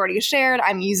as I've already shared,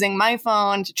 I'm using my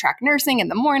phone to track nursing in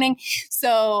the morning.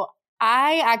 So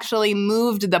I actually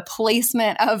moved the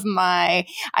placement of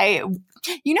I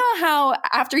You know how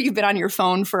after you've been on your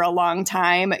phone for a long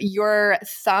time, your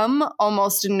thumb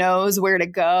almost knows where to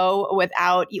go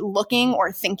without looking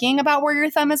or thinking about where your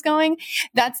thumb is going?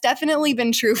 That's definitely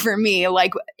been true for me.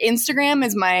 Like Instagram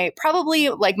is probably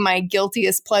my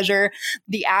guiltiest pleasure,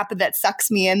 the app that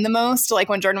sucks me in the most. Like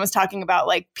when Jordan was talking about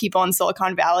like people in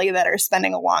Silicon Valley that are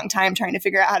spending a long time trying to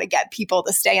figure out how to get people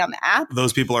to stay on the app.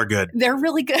 Those people are good. They're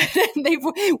really good. They've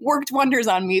worked wonders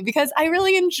on me because I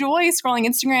really enjoy scrolling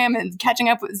Instagram and catching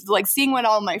up with like seeing what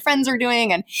all my friends are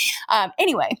doing. And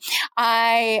anyway,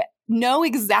 I know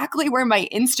exactly where my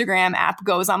Instagram app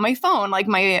goes on my phone. Like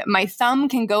my thumb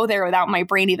can go there without my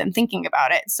brain even thinking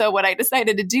about it. So what I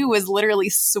decided to do was literally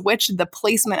switch the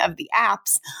placement of the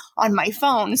apps on my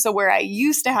phone. So where I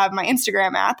used to have my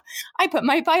Instagram app, I put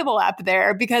my Bible app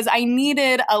there because I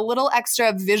needed a little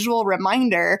extra visual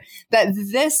reminder that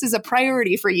this is a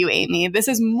priority for you, Amy. This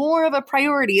is more of a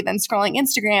priority than scrolling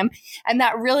Instagram. And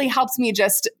that really helps me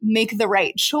just make the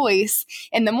right choice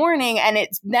in the morning. And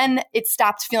it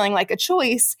stopped feeling like a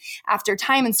choice after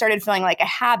time and started feeling like a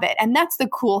habit. And that's the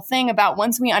cool thing about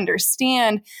once we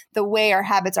understand the way our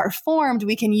habits are formed,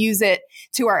 we can use it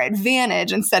to our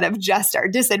advantage instead of just our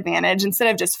disadvantage.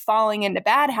 Instead of just falling into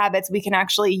bad habits, we can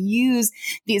actually use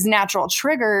these natural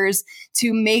triggers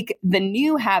to make the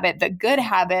new habit, the good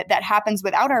habit that happens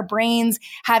without our brains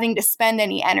having to spend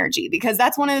any energy. Because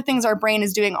that's one of the things our brain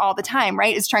is doing all the time,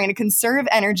 right? Is trying to conserve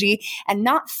energy and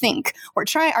not think.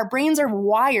 Our brains are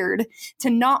wired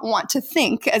to not want to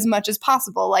think as much as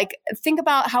possible. Like think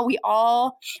about how we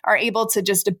all are able to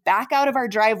just back out of our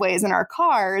driveways in our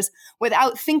cars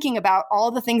without thinking about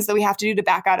all the things that we have to do to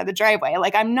back out of the driveway.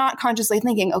 Like I'm not consciously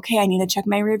thinking, okay, I need to check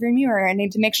my rearview mirror. I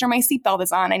need to make sure my seatbelt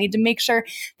is on. I need to make sure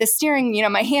the steering,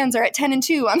 my hands are at 10 and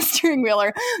 2 on the steering wheel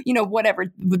or,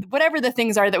 whatever the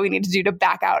things are that we need to do to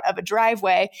back out of a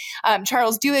driveway.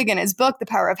 Charles Duhigg in his book, The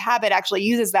Power of Habit, actually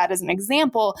uses that as an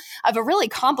example of a really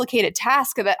complicated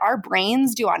task that our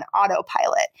brains do on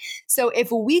autopilot. So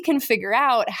if we can figure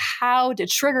out how to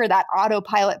trigger that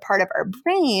autopilot part of our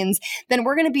brains, then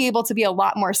we're going to be able to be a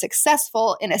lot more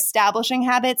successful in establishing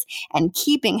habits and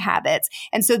keeping habits.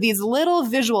 And so these little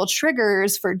visual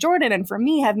triggers for Jordan and for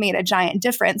me have made a giant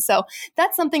difference. So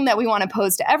that's something that we want to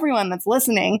pose to everyone that's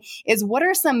listening is what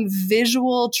are some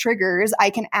visual triggers I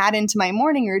can add into my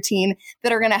morning routine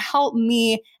that are going to help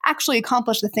me actually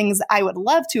accomplish the things I would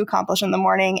love to accomplish in the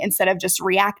morning instead of just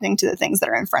reacting to the things that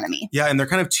are in front of me. Yeah. And there are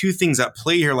kind of two things at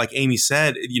play here, like Amy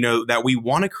said, that we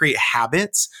want to create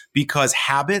habits because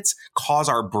habits cause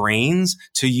our brains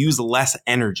to use less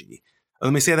energy.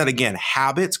 Let me say that again.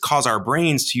 Habits cause our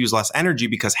brains to use less energy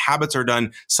because habits are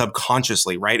done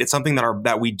subconsciously, right? It's something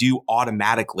that we do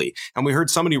automatically. And we heard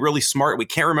somebody really smart, we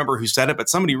can't remember who said it, but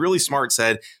somebody really smart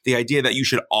said the idea that you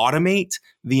should automate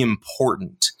the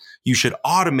important. You should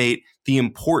automate the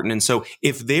important. And so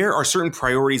if there are certain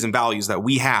priorities and values that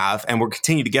we have, and we'll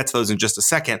continue to get to those in just a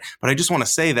second, but I just want to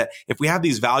say that if we have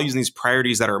these values and these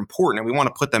priorities that are important and we want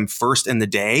to put them first in the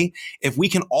day, if we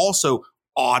can also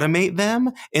automate them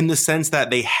in the sense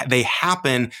that they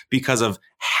happen because of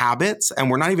habits and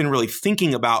we're not even really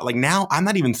thinking about, like now I'm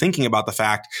not even thinking about the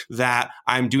fact that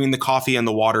I'm doing the coffee and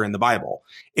the water and the Bible.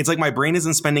 It's like my brain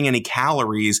isn't spending any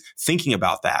calories thinking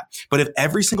about that. But if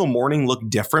every single morning looked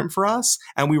different for us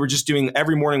and we were just doing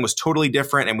every morning was totally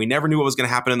different and we never knew what was going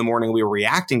to happen in the morning, we were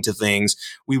reacting to things,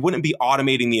 we wouldn't be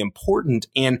automating the important.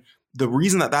 And the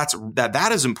reason that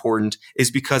is important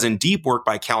is because in Deep Work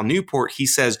by Cal Newport, he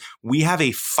says we have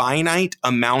a finite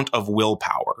amount of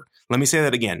willpower. Let me say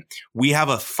that again. We have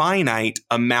a finite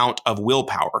amount of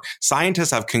willpower.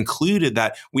 Scientists have concluded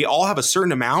that we all have a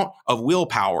certain amount of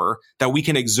willpower that we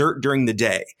can exert during the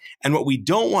day. And what we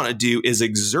don't want to do is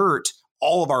exert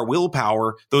all of our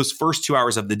willpower those first 2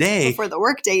 hours of the day. Before the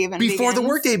workday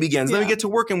begins. Yeah. Then we get to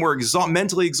work and we're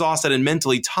mentally exhausted and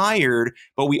mentally tired,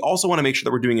 but we also want to make sure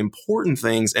that we're doing important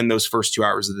things in those first 2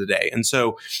 hours of the day. And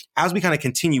so as we kind of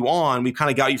continue on, we've kind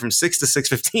of got you from 6 to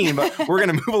 6:15, but we're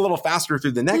going to move a little faster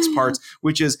through the next parts,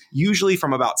 which is usually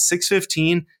from about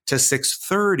 6:15 to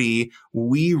 6:30,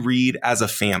 we read as a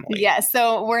family. Yeah.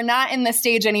 So we're not in the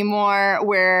stage anymore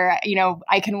where,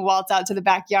 I can waltz out to the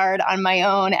backyard on my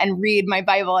own and read my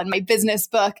Bible and my business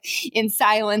book in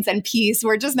silence and peace.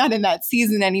 We're just not in that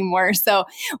season anymore. So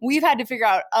we've had to figure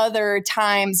out other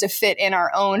times to fit in our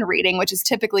own reading, which is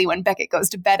typically when Beckett goes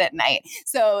to bed at night.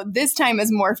 So this time has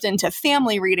morphed into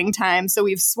family reading time. So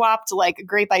we've swapped like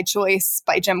Great by Choice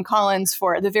by Jim Collins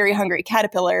for The Very Hungry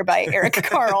Caterpillar by Eric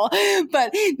Carle.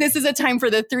 But this is a time for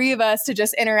the three of us to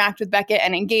just interact with Beckett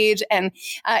and engage. And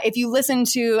if you listen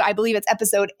to, I believe it's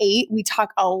episode 8, we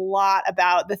talk a lot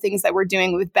about the things that we're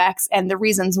doing with Bex. And and the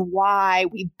reasons why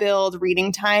we build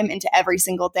reading time into every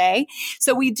single day.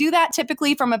 So we do that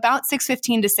typically from about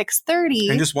 6:15 to 6:30.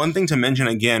 And just one thing to mention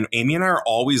again, Amy and I are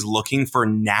always looking for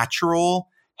natural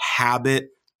habit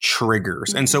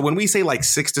triggers. And so when we say like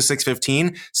 6 to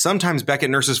 6:15, sometimes Beckett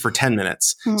nurses for 10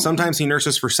 minutes. Sometimes he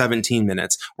nurses for 17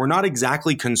 minutes. We're not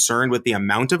exactly concerned with the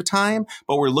amount of time,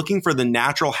 but we're looking for the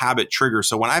natural habit trigger.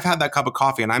 So when I've had that cup of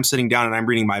coffee and I'm sitting down and I'm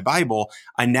reading my Bible,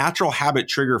 a natural habit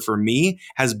trigger for me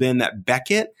has been that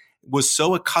Beckett was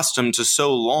so accustomed to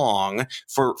so long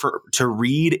to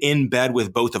read in bed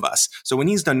with both of us. So when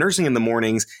he's done nursing in the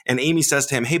mornings and Amy says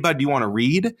to him, "Hey bud, do you want to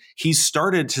read?" He's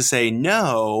started to say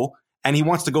no. And he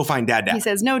wants to go find dad. He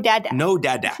says, "No, dad. No,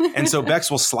 dad." And so Bex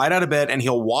will slide out of bed and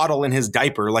he'll waddle in his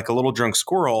diaper like a little drunk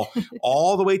squirrel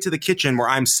all the way to the kitchen where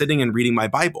I'm sitting and reading my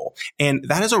Bible. And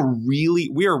that is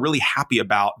we are really happy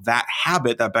about that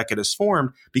habit that Beckett has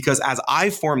formed, because as I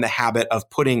form the habit of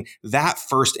putting that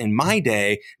first in my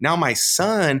day, now my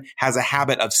son has a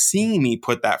habit of seeing me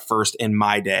put that first in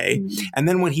my day. And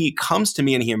then when he comes to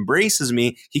me and he embraces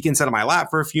me, he can sit on my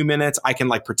lap for a few minutes. I can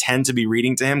like pretend to be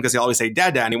reading to him because he'll always say,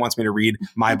 "Dad," and he wants me to read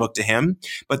my book to him.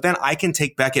 But then I can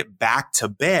take Beckett back to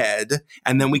bed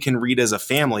and then we can read as a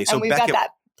family. So and we've Beckett, got that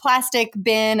plastic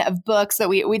bin of books that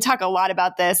we talk a lot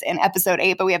about this in episode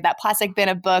 8, but we have that plastic bin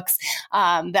of books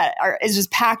is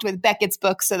just packed with Beckett's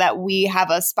books so that we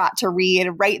have a spot to read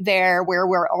right there where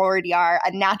we already are, a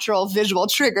natural visual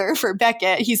trigger for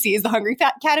Beckett. He sees the hungry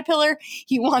caterpillar,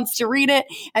 he wants to read it,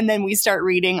 and then we start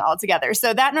reading all together.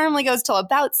 So that normally goes till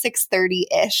about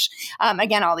 6:30-ish.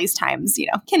 Again, all these times,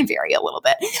 can vary a little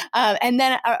bit. And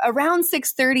then around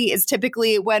 6:30 is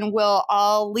typically when we'll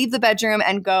all leave the bedroom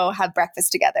and go have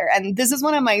breakfast together. And this is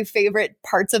one of my favorite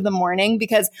parts of the morning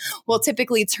because we'll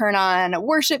typically turn on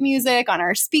worship music on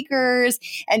our speakers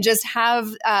and just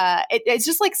have, it's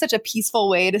just like such a peaceful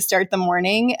way to start the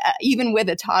morning, even with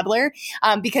a toddler,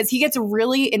 because he gets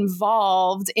really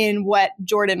involved in what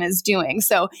Jordan is doing.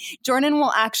 So Jordan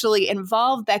will actually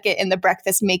involve Beckett in the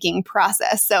breakfast making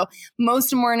process. So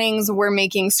most mornings we're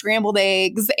making scrambled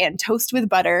eggs and toast with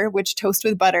butter, which toast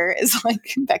with butter is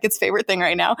like Beckett's favorite thing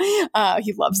right now.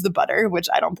 He loves the butter, which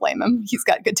I don't blame him. He's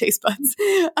got good taste buds.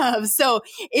 So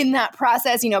in that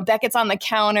process, Beckett's on the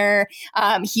counter.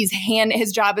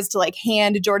 His job is to like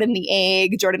hand Jordan the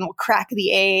egg. Jordan will crack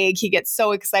the egg. He gets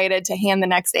so excited to hand the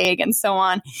next egg and so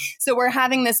on. So we're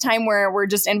having this time where we're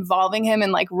just involving him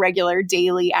in like regular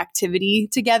daily activity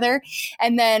together.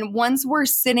 And then once we're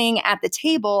sitting at the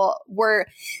table, we're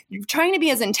trying to be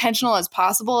as intentional as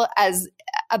possible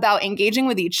about engaging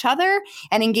with each other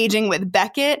and engaging with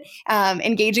Beckett,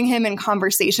 engaging him in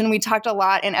conversation. We talked a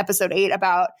lot in episode 8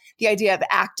 about the idea of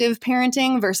active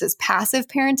parenting versus passive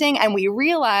parenting. And we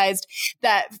realized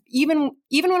that even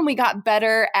when we got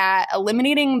better at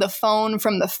eliminating the phone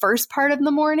from the first part of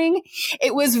the morning,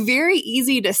 it was very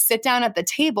easy to sit down at the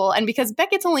table. And because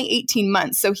Beckett's only 18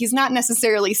 months, so he's not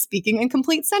necessarily speaking in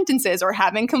complete sentences or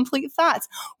having complete thoughts,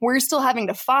 we're still having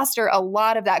to foster a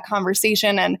lot of that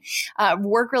conversation and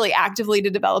work really actively to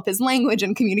develop his language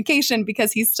and communication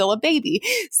because he's still a baby.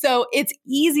 So it's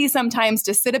easy sometimes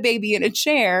to sit a baby in a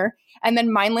chair and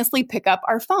then mindlessly pick up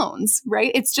our phones,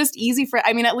 right? It's just easy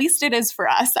at least it is for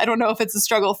us. I don't know if it's a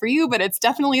struggle for you, but it's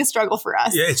definitely a struggle for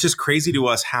us. Yeah, it's just crazy to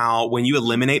us how when you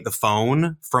eliminate the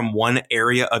phone from one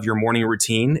area of your morning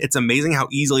routine, it's amazing how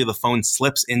easily the phone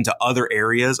slips into other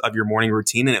areas of your morning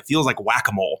routine. And it feels like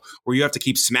whack-a-mole where you have to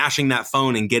keep smashing that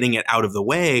phone and getting it out of the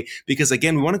way. Because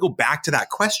again, we want to go back to that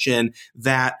question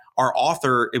that our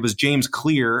author, it was James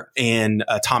Clear in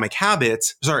Atomic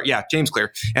Habits. James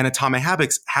Clear and Atomic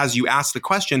Habits has you ask the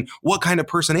question, what kind of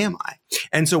person am I?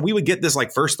 And so we would get this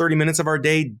like first 30 minutes of our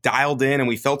day dialed in and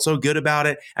we felt so good about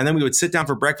it. And then we would sit down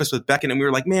for breakfast with Beckett and we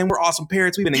were like, man, we're awesome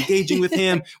parents. We've been engaging with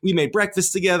him. We made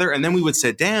breakfast together. And then we would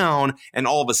sit down and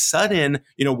all of a sudden,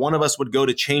 one of us would go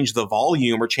to change the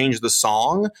volume or change the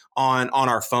song on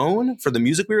our phone for the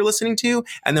music we were listening to.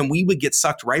 And then we would get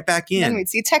sucked right back in. And we'd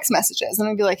see text messages and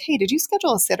we'd be like, hey, did you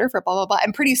schedule a sitter for blah, blah, blah?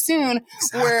 And pretty soon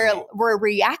we're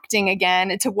reacting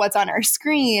again to what's on our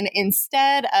screen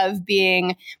instead of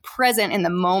being present in the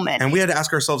moment. And we had to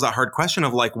ask ourselves that hard question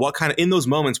of like, in those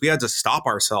moments, we had to stop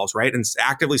ourselves, right? And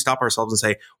actively stop ourselves and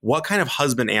say, what kind of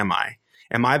husband am I?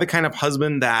 Am I the kind of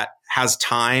husband that has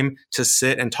time to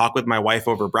sit and talk with my wife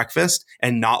over breakfast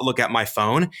and not look at my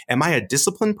phone? Am I a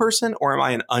disciplined person or am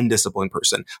I an undisciplined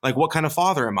person? Like, what kind of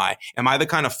father am I? Am I the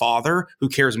kind of father who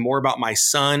cares more about my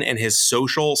son and his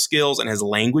social skills and his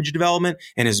language development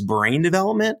and his brain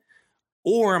development?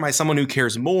 Or am I someone who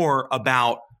cares more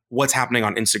about what's happening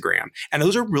on Instagram? And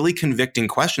those are really convicting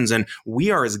questions. And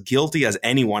we are as guilty as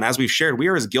anyone, as we've shared, we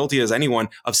are as guilty as anyone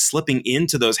of slipping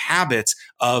into those habits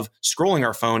of scrolling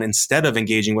our phone instead of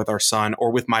engaging with our son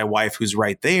or with my wife who's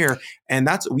right there. And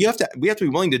we have to be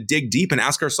willing to dig deep and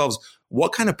ask ourselves,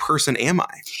 what kind of person am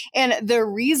I? And the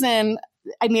reason,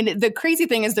 the crazy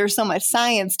thing is there's so much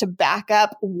science to back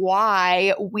up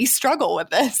why we struggle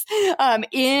with this.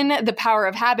 In The Power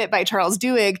of Habit by Charles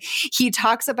Duhigg, he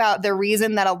talks about the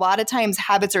reason that a lot of times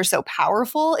habits are so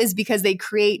powerful is because they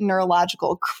create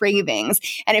neurological cravings.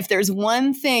 And if there's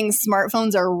one thing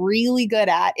smartphones are really good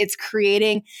at, it's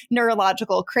creating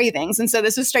neurological cravings. And so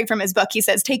this is straight from his book. He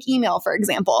says, take email, for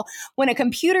example. When a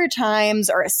computer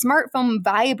chimes or a smartphone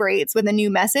vibrates with a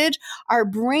new message, our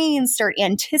brains start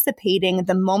anticipating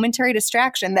the momentary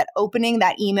distraction that opening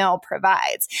that email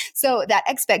provides. So that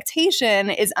expectation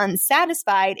is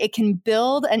unsatisfied. It can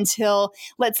build until,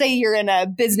 let's say you're in a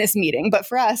business meeting, but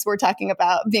for us, we're talking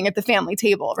about being at the family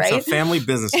table, right? It's a family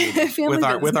business meeting with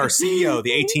our CEO,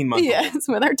 the 18-month-old. Yes,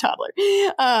 with our toddler.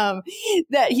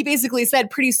 That he basically said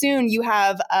pretty soon you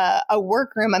have a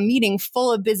workroom, a meeting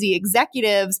full of busy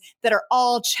executives that are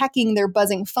all checking their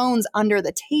buzzing phones under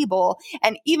the table.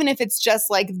 And even if it's just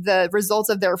like the results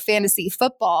of their fantasy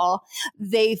football,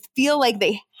 they feel like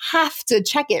they have to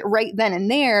check it right then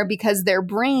and there because their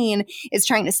brain is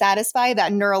trying to satisfy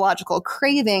that neurological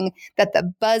craving that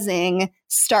the buzzing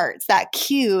starts, that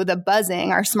cue, the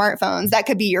buzzing, our smartphones. That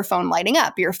could be your phone lighting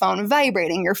up, your phone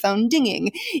vibrating, your phone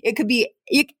dinging. It could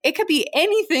be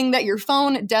anything that your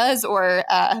phone does or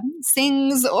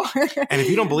sings or. And if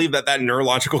you don't believe that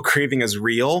neurological craving is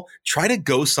real, try to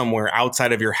go somewhere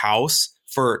outside of your house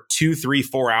for 2, 3,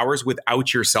 4 hours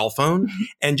without your cell phone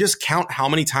and just count how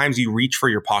many times you reach for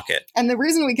your pocket. And the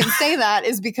reason we can say that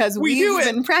is because we've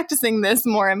been practicing this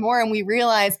more and more, and we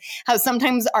realize how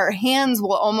sometimes our hands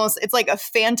will it's like a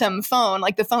phantom phone,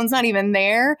 like the phone's not even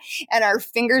there, and our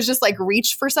fingers just like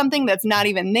reach for something that's not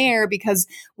even there because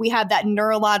we have that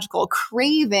neurological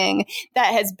craving that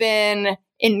has been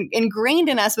ingrained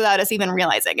in us without us even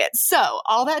realizing it. So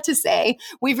all that to say,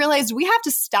 we've realized we have to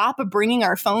stop bringing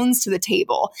our phones to the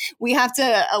table. We have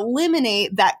to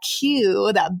eliminate that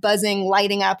cue, that buzzing,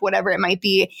 lighting up, whatever it might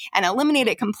be, and eliminate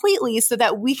it completely so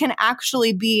that we can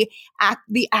actually be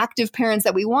the active parents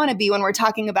that we want to be when we're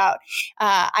talking about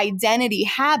identity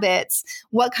habits.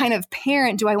 What kind of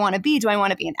parent do I want to be? Do I want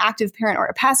to be an active parent or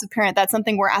a passive parent? That's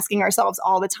something we're asking ourselves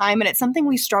all the time. And it's something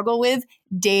we struggle with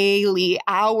daily,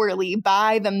 hourly,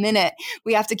 by the minute.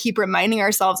 We have to keep reminding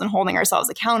ourselves and holding ourselves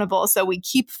accountable. So we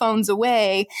keep phones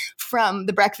away from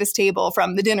the breakfast table,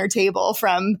 from the dinner table,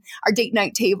 from our date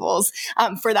night tables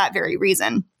for that very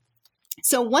reason.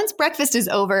 So once breakfast is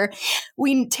over,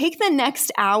 we take the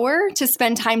next hour to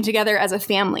spend time together as a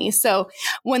family. So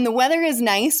when the weather is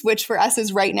nice, which for us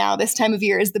is right now, this time of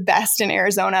year is the best in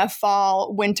Arizona.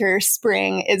 Fall, winter,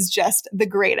 spring is just the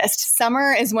greatest.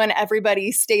 Summer is when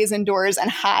everybody stays indoors and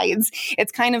hides.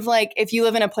 It's kind of like if you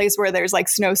live in a place where there's like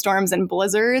snowstorms and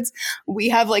blizzards, we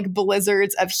have like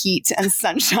blizzards of heat and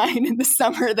sunshine in the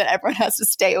summer that everyone has to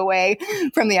stay away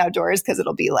from the outdoors because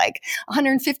it'll be like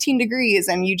 115 degrees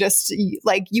and you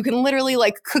can literally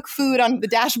like cook food on the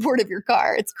dashboard of your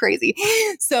car. It's crazy.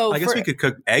 So I guess we could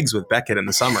cook eggs with Beckett in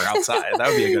the summer outside. That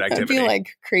would be a good activity. It'd be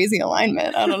like crazy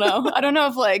alignment. I don't know. I don't know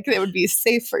if like it would be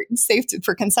safe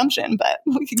for consumption, but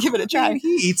we could give it a try. He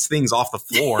eats things off the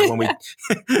floor when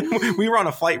we were on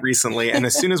a flight recently, and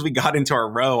as soon as we got into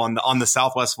our row on the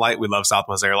Southwest flight, we love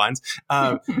Southwest Airlines.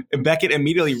 Beckett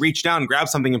immediately reached down, grabbed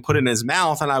something, and put it in his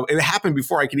mouth, and it happened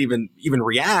before I could even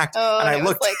react. Oh, and I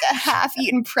looked like a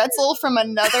half-eaten pretzel from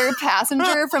another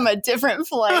passenger from a different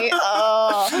flight.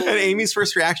 Oh. And Amy's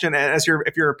first reaction, and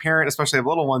if you're a parent, especially of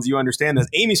little ones, you understand this.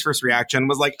 Amy's first reaction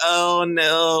was like, "Oh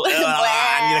no,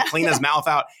 I need to clean his mouth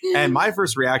out." And my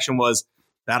first reaction was,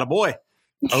 "That a boy."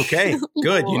 Okay,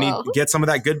 good. You need to get some of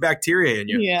that good bacteria in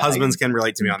you. Yeah, husbands can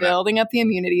relate to me on that. Building up the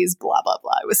immunities, blah, blah,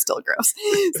 blah. It was still gross.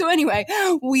 So anyway,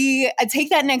 we take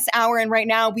that next hour, and right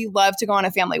now we love to go on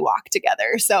a family walk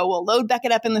together. So we'll load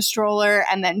Beckett up in the stroller,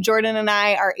 and then Jordan and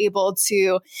I are able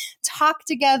to talk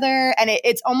together. And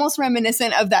it's almost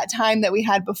reminiscent of that time that we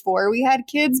had before we had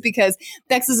kids, because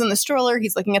Bex is in the stroller.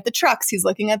 He's looking at the trucks. He's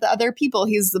looking at the other people.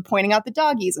 He's pointing out the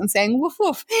doggies and saying woof,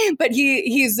 woof. But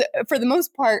he's, for the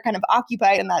most part, kind of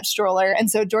occupied in that stroller. And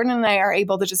so Jordan and I are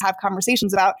able to just have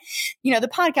conversations about, the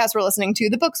podcast we're listening to,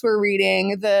 the books we're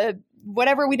reading, the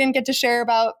whatever we didn't get to share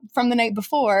about from the night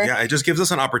before. Yeah, it just gives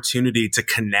us an opportunity to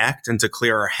connect and to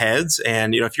clear our heads.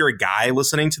 And, if you're a guy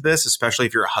listening to this, especially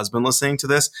if you're a husband listening to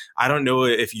this, I don't know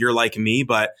if you're like me,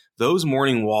 but those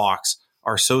morning walks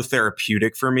are so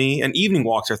therapeutic for me. And evening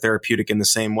walks are therapeutic in the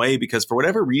same way, because for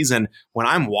whatever reason, when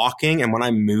I'm walking and when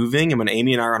I'm moving and when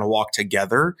Amy and I are on a walk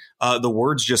together, the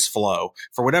words just flow.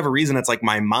 For whatever reason, it's like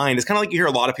my mind, it's kind of like you hear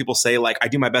a lot of people say, like, I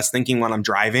do my best thinking when I'm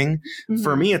driving. Mm-hmm.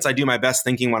 For me, it's I do my best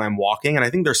thinking when I'm walking. And I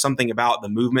think there's something about the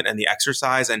movement and the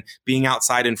exercise and being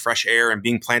outside in fresh air and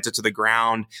being planted to the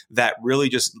ground that really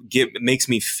just makes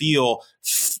me feel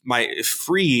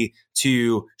free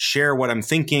to share what I'm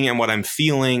thinking and what I'm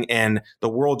feeling, and the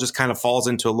world just kind of falls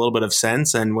into a little bit of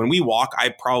sense. And when we walk, I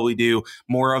probably do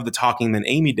more of the talking than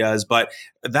Amy does, but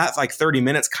that like 30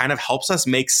 minutes kind of helps us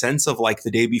make sense of like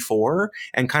the day before,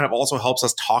 and kind of also helps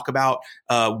us talk about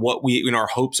what we, our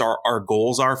hopes are, our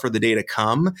goals are for the day to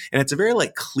come. And it's a very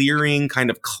like clearing, kind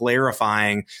of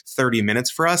clarifying 30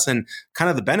 minutes for us. And kind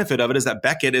of the benefit of it is that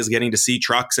Beckett is getting to see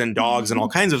trucks and dogs and all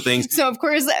kinds of things. So of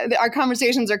course our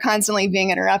conversations are constantly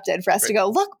being interrupted for us to go,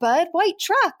 look, bud, white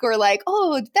truck, or like,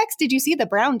 oh, Bex, did you see the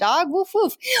brown dog? Woof,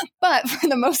 woof. But for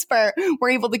the most part, we're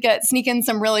able to sneak in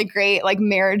some really great like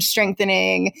marriage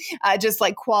strengthening, just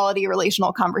like quality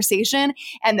relational conversation.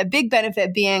 And the big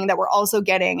benefit being that we're also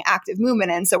getting active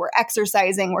movement in. So we're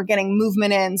exercising, we're getting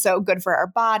movement in. So good for our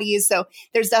bodies. So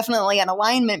there's definitely an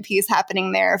alignment piece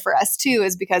happening there for us too,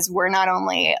 is because we're not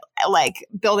only like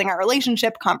building our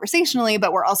relationship conversationally,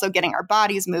 but we're also getting our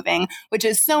bodies moving, which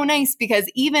is so nice, because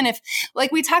even if,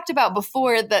 like we talked about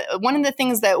before, one of the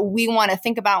things that we want to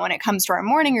think about when it comes to our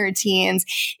morning routines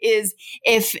is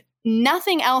if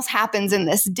nothing else happens in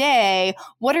this day,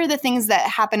 what are the things that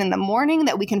happen in the morning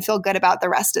that we can feel good about the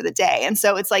rest of the day? And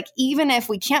so it's like, even if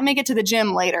we can't make it to the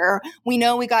gym later, we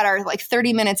know we got our like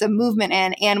 30 minutes of movement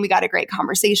in, and we got a great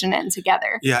conversation in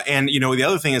together. Yeah. And, the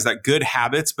other thing is that good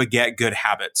habits beget good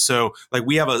habits. So like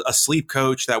we have a sleep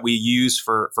coach that we use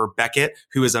for Beckett,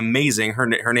 who is amazing. Her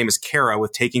name is Kara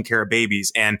with Taking Care of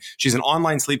Babies. And she's an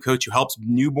online sleep coach who helps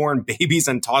newborn babies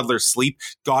and toddlers sleep.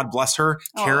 God bless her,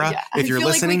 Kara. Yeah. If you're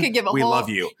listening, we love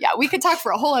you. Yeah, we could talk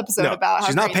for a whole episode about how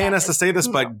she's not paying us to say this,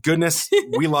 but goodness,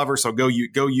 we love her. So go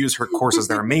use her courses.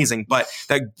 They're amazing. But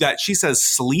that she says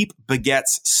sleep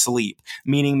begets sleep,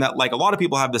 meaning that like a lot of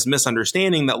people have this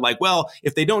misunderstanding that like, well,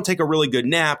 if they don't take a really good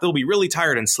nap, they'll be really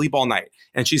tired and sleep all night.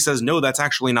 And she says, no, that's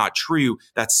actually not true.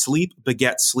 That sleep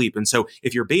begets sleep. And so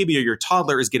if your baby or your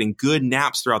toddler is getting good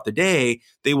naps throughout the day,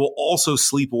 they will also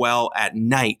sleep well at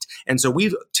night. And so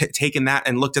we've taken that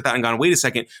and looked at that and gone, wait a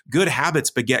second, good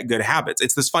habits beget good habits.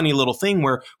 It's this funny little thing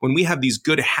where when we have these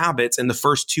good habits in the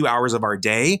first 2 hours of our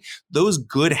day, those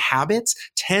good habits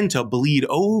tend to bleed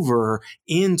over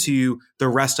into the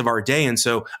rest of our day. And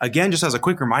so again, just as a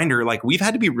quick reminder, like we've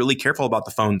had to be really careful about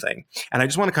the phone thing. And I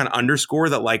just want to kind of underscore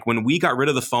that like when we got rid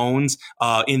of the phones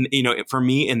for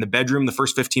me in the bedroom, the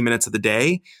first 15 minutes of the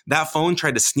day, that phone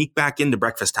tried to sneak back into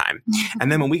breakfast time.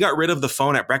 And then when we got rid of the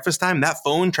phone at breakfast time, that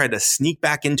phone tried to sneak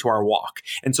back into our walk.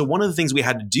 And so one of the things we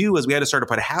had to do is we had to start to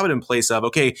put a habit in place of,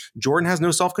 okay, Jordan has no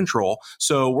self-control.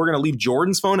 So we're going to leave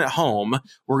Jordan's phone at home.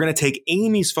 We're going to take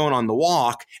Amy's phone on the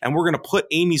walk, and we're going to put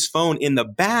Amy's phone in the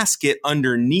basket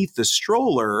underneath the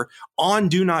stroller on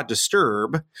Do Not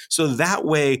Disturb. So that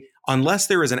way, unless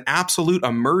there is an absolute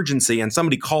emergency and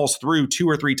somebody calls through 2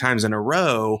 or 3 times in a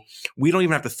row, we don't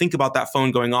even have to think about that phone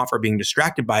going off or being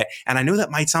distracted by it. And I know that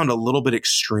might sound a little bit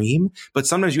extreme, but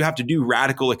sometimes you have to do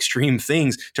radical extreme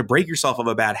things to break yourself of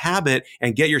a bad habit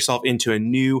and get yourself into a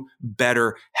new,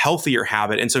 better, healthier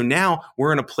habit. And so now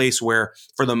we're in a place where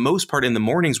for the most part in the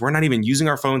mornings, we're not even using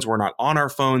our phones. We're not on our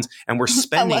phones, and we're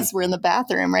spending. Unless we're in the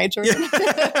bathroom, right, Jordan?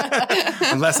 Yeah.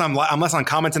 unless I'm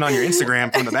commenting on your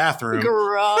Instagram from the bathroom.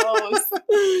 Gross.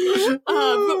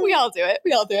 But we all do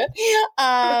it.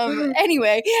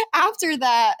 Anyway, after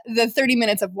that, the 30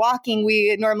 minutes of walking,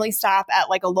 we normally stop at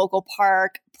like a local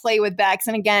park, play with Bex.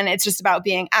 And again, it's just about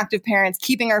being active parents,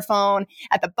 keeping our phone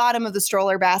at the bottom of the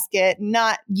stroller basket,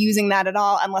 not using that at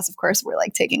all, unless, of course, we're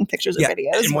like taking pictures or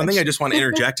videos. And one thing I just want to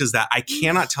interject is that I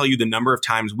cannot tell you the number of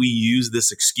times we use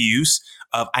this excuse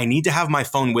of I need to have my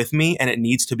phone with me and it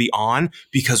needs to be on,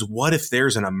 because what if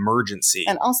there's an emergency?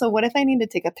 And also, what if I need to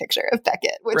take a picture of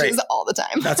Beckett, which is all the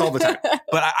time. That's all the time.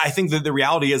 But I think that the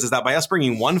reality is that by us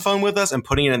bringing one phone with us and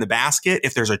putting it in the basket,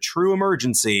 if there's a true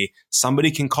emergency,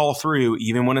 somebody can call through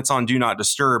even when it's on Do Not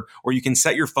Disturb, or you can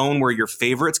set your phone where your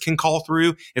favorites can call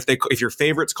through. If your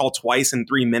favorites call twice in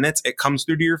 3 minutes, it comes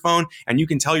through to your phone, and you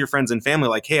can tell your friends and family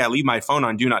like, hey, I leave my phone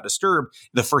on Do Not Disturb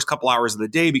the first couple hours of the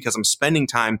day because I'm spending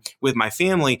time with my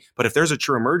family. But if there's a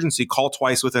true emergency, call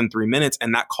twice within 3 minutes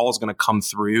and that call is going to come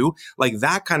through. Like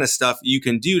that kind of stuff you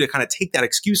can do to kind of take that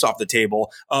excuse off the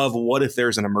table of what if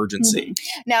there's an emergency.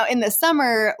 Now, in the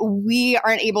summer, we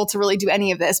aren't able to really do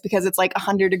any of this because it's like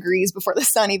 100 degrees before the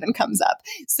sun even comes up.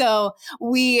 So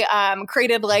we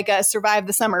created like a survive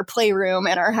the summer playroom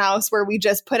in our house where we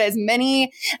just put as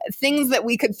many things that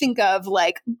we could think of,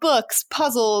 like books,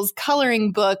 puzzles,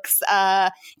 coloring books,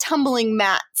 tumbling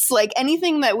mats, like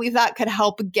anything that we thought could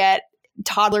help get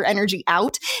toddler energy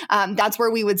out. That's where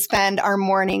we would spend our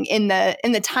morning in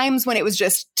the times when it was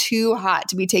just too hot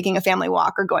to be taking a family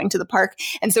walk or going to the park.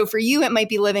 And so for you, it might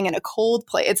be living in a cold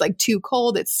place. It's like too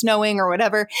cold, it's snowing or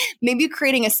whatever. Maybe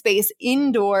creating a space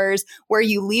indoors where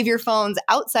you leave your phones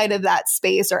outside of that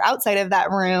space or outside of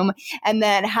that room and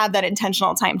then have that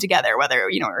intentional time together, whether,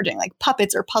 we're doing like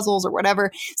puppets or puzzles or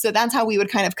whatever. So that's how we would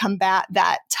kind of combat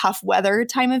that tough weather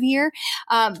time of year.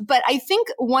 But I think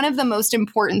one of the most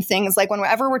important things, like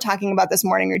whenever we're talking about this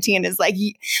morning routine, is like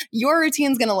your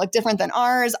routine is going to look different than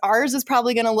ours. Ours is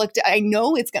probably going to look, I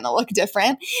know it's going to look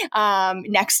different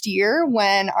next year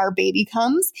when our baby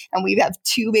comes and we have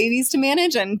 2 babies to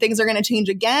manage and things are going to change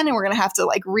again. And we're going to have to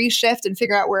like reshift and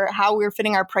figure out how we're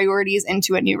fitting our priorities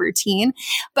into a new routine.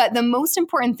 But the most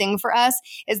important thing for us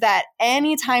is that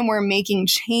anytime we're making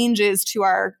changes to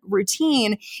our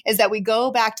routine is that we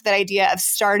go back to that idea of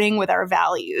starting with our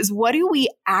values. What do we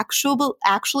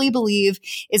actually believe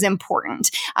is important?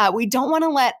 We don't want to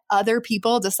let other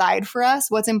people decide for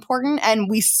us what's important. And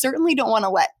we certainly don't want to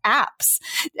let apps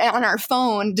on our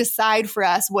phone decide for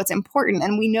us what's important.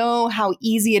 And we know how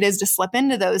easy it is to slip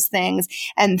into those things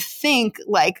and think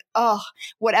like, oh,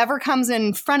 whatever comes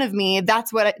in front of me,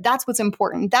 that's what's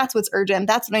important. That's what's urgent.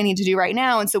 That's what I need to do right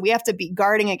now. And so we have to be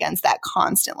guarding against that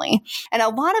constantly. And a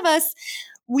lot of us,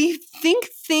 we think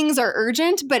things are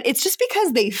urgent, but it's just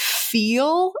because they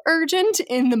feel urgent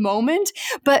in the moment.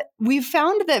 But we've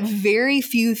found that very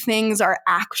few things are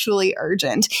actually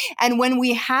urgent. And when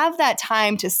we have that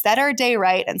time to set our day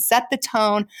right and set the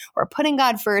tone, we're putting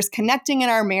God first, connecting in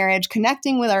our marriage,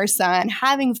 connecting with our son,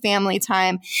 having family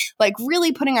time, like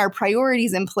really putting our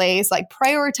priorities in place, like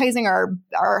prioritizing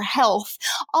our health,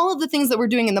 all of the things that we're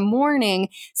doing in the morning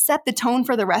set the tone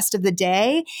for the rest of the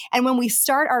day. And when we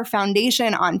start our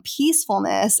foundation on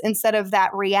peacefulness instead of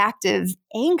that reactive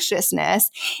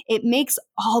anxiousness, it makes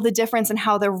all the difference in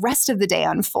how the rest of the day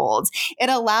unfolds. It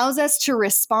allows us to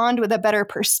respond with a better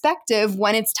perspective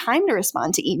when it's time to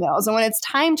respond to emails and when it's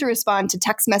time to respond to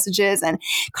text messages and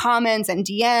comments and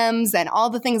DMs and all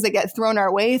the things that get thrown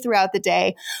our way throughout the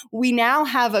day. We now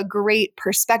have a great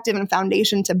perspective and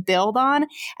foundation to build on.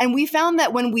 And we found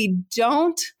that when we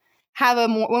have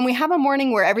a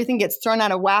morning where everything gets thrown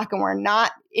out of whack and we're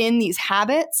not in these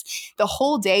habits, the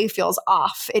whole day feels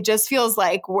off. It just feels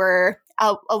like we're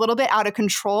a little bit out of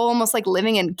control, almost like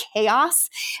living in chaos,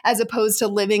 as opposed to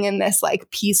living in this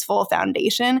like peaceful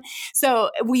foundation.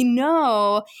 So we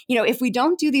know, if we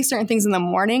don't do these certain things in the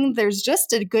morning, there's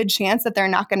just a good chance that they're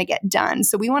not going to get done.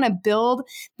 So we want to build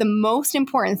the most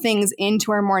important things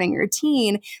into our morning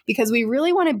routine because we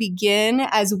really want to begin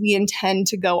as we intend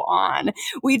to go on.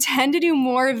 We tend to do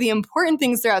more of the important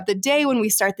things throughout the day when we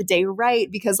start the day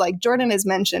right, because like Jordan has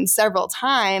mentioned several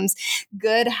times,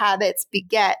 good habits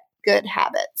beget good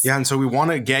habits. Yeah. And so we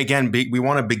want to, we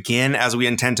want to begin as we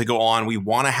intend to go on. We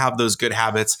want to have those good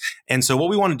habits. And so what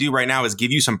we want to do right now is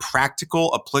give you some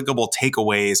practical, applicable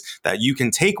takeaways that you can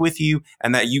take with you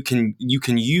and that you can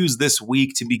use this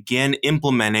week to begin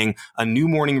implementing a new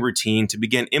morning routine, to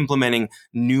begin implementing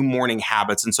new morning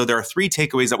habits. And so there are 3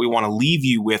 takeaways that we want to leave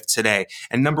you with today.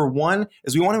 And number 1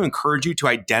 is we want to encourage you to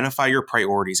identify your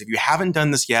priorities. If you haven't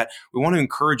done this yet, we want to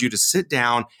encourage you to sit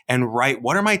down and write,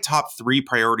 what are my top 3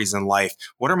 priorities in life?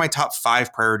 What are my top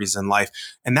 5 priorities in life?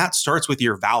 And that starts with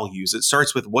your values. It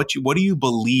starts with what do you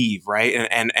believe, right?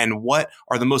 And what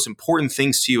are the most important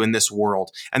things to you in this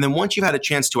world? And then once you've had a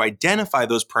chance to identify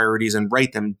those priorities and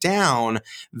write them down,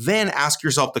 then ask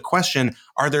yourself the question,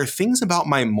 are there things about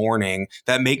my morning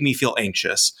that make me feel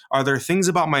anxious? Are there things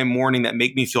about my morning that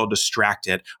make me feel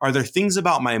distracted? Are there things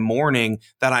about my morning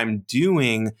that I'm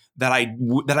doing that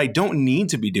I don't need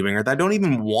to be doing or that I don't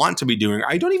even want to be doing?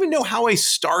 I don't even know how I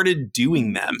started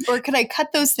doing them. Or could I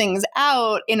cut those things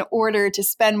out in order to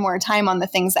spend more time on the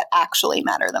things that actually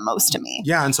matter the most to me?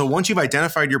 Yeah. And so once you've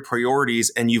identified your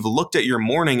priorities and you've looked at your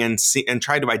morning and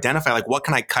tried to identify like, what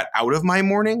can I cut out of my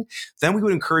morning? Then we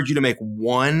would encourage you to make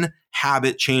one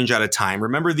habit change at a time.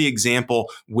 Remember the example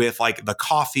with like the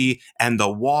coffee and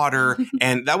the water.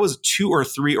 And that was 2 or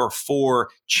 3 or 4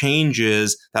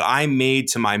 changes that I made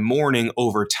to my morning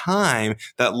over time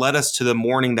that led us to the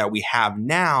morning that we have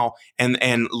now and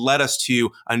led us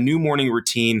to a new morning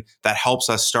routine that helps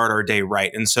us start our day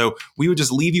right. And so we would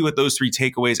just leave you with those 3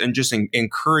 takeaways and just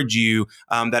encourage you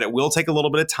that it will take a little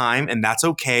bit of time, and that's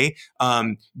okay.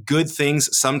 Good things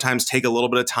sometimes take a little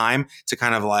bit of time to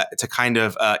kind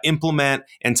of implement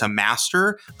and to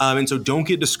master. And so don't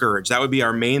get discouraged. That would be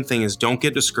our main thing, is don't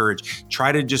get discouraged.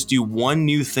 Try to just do one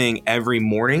new thing every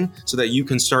morning so that you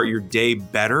can start your day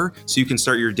better, so you can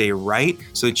start your day right,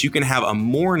 so that you can have a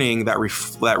morning that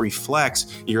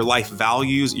reflects your life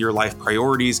values, your life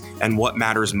priorities, and what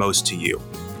matters most to you.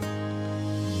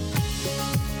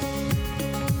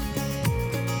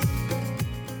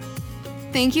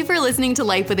 Thank you for listening to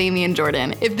Life with Amy and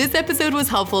Jordan. If this episode was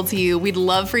helpful to you, we'd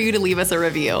love for you to leave us a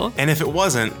review. And if it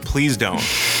wasn't, please don't.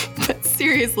 But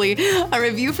seriously, a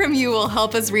review from you will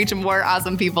help us reach more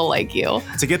awesome people like you.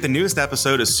 To get the newest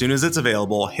episode as soon as it's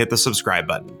available, hit the subscribe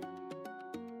button.